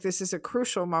just think this is a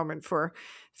crucial moment for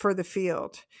the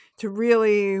field to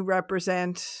really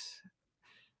represent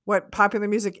what popular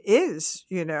music is,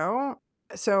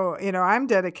 So, I'm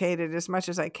dedicated as much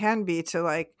as I can be to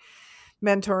like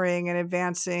mentoring and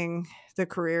advancing the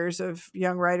careers of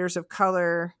young writers of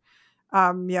color,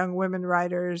 young women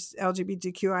writers,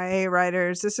 LGBTQIA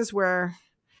writers. This is where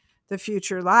the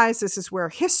future lies. This is where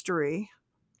history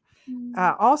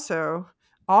also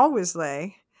always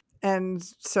lay. And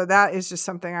so that is just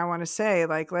something I want to say,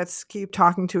 like, let's keep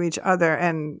talking to each other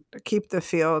and keep the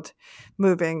field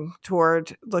moving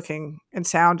toward looking and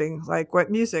sounding like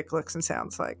what music looks and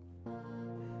sounds like.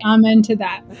 Amen to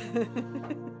that.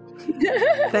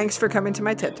 Thanks for coming to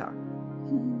my TED Talk.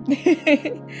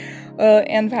 Well,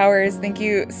 Ann Powers, thank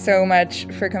you so much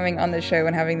for coming on the show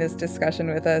and having this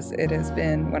discussion with us. It has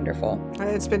been wonderful.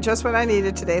 It's been just what I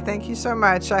needed today. Thank you so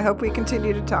much. I hope we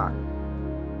continue to talk.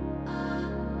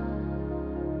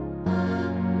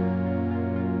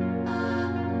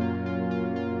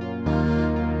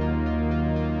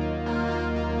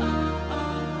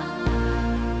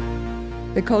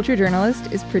 The Culture Journalist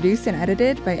is produced and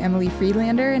edited by Emily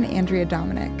Friedlander and Andrea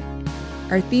Dominic.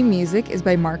 Our theme music is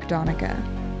by Mark Donica.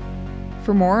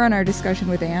 For more on our discussion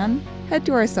with Ann, head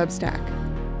to our Substack.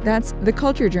 That's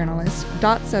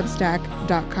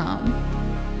theculturejournalist.substack.com.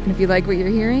 And if you like what you're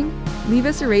hearing, leave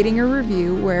us a rating or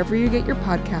review wherever you get your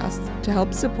podcasts to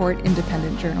help support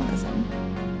independent journalism.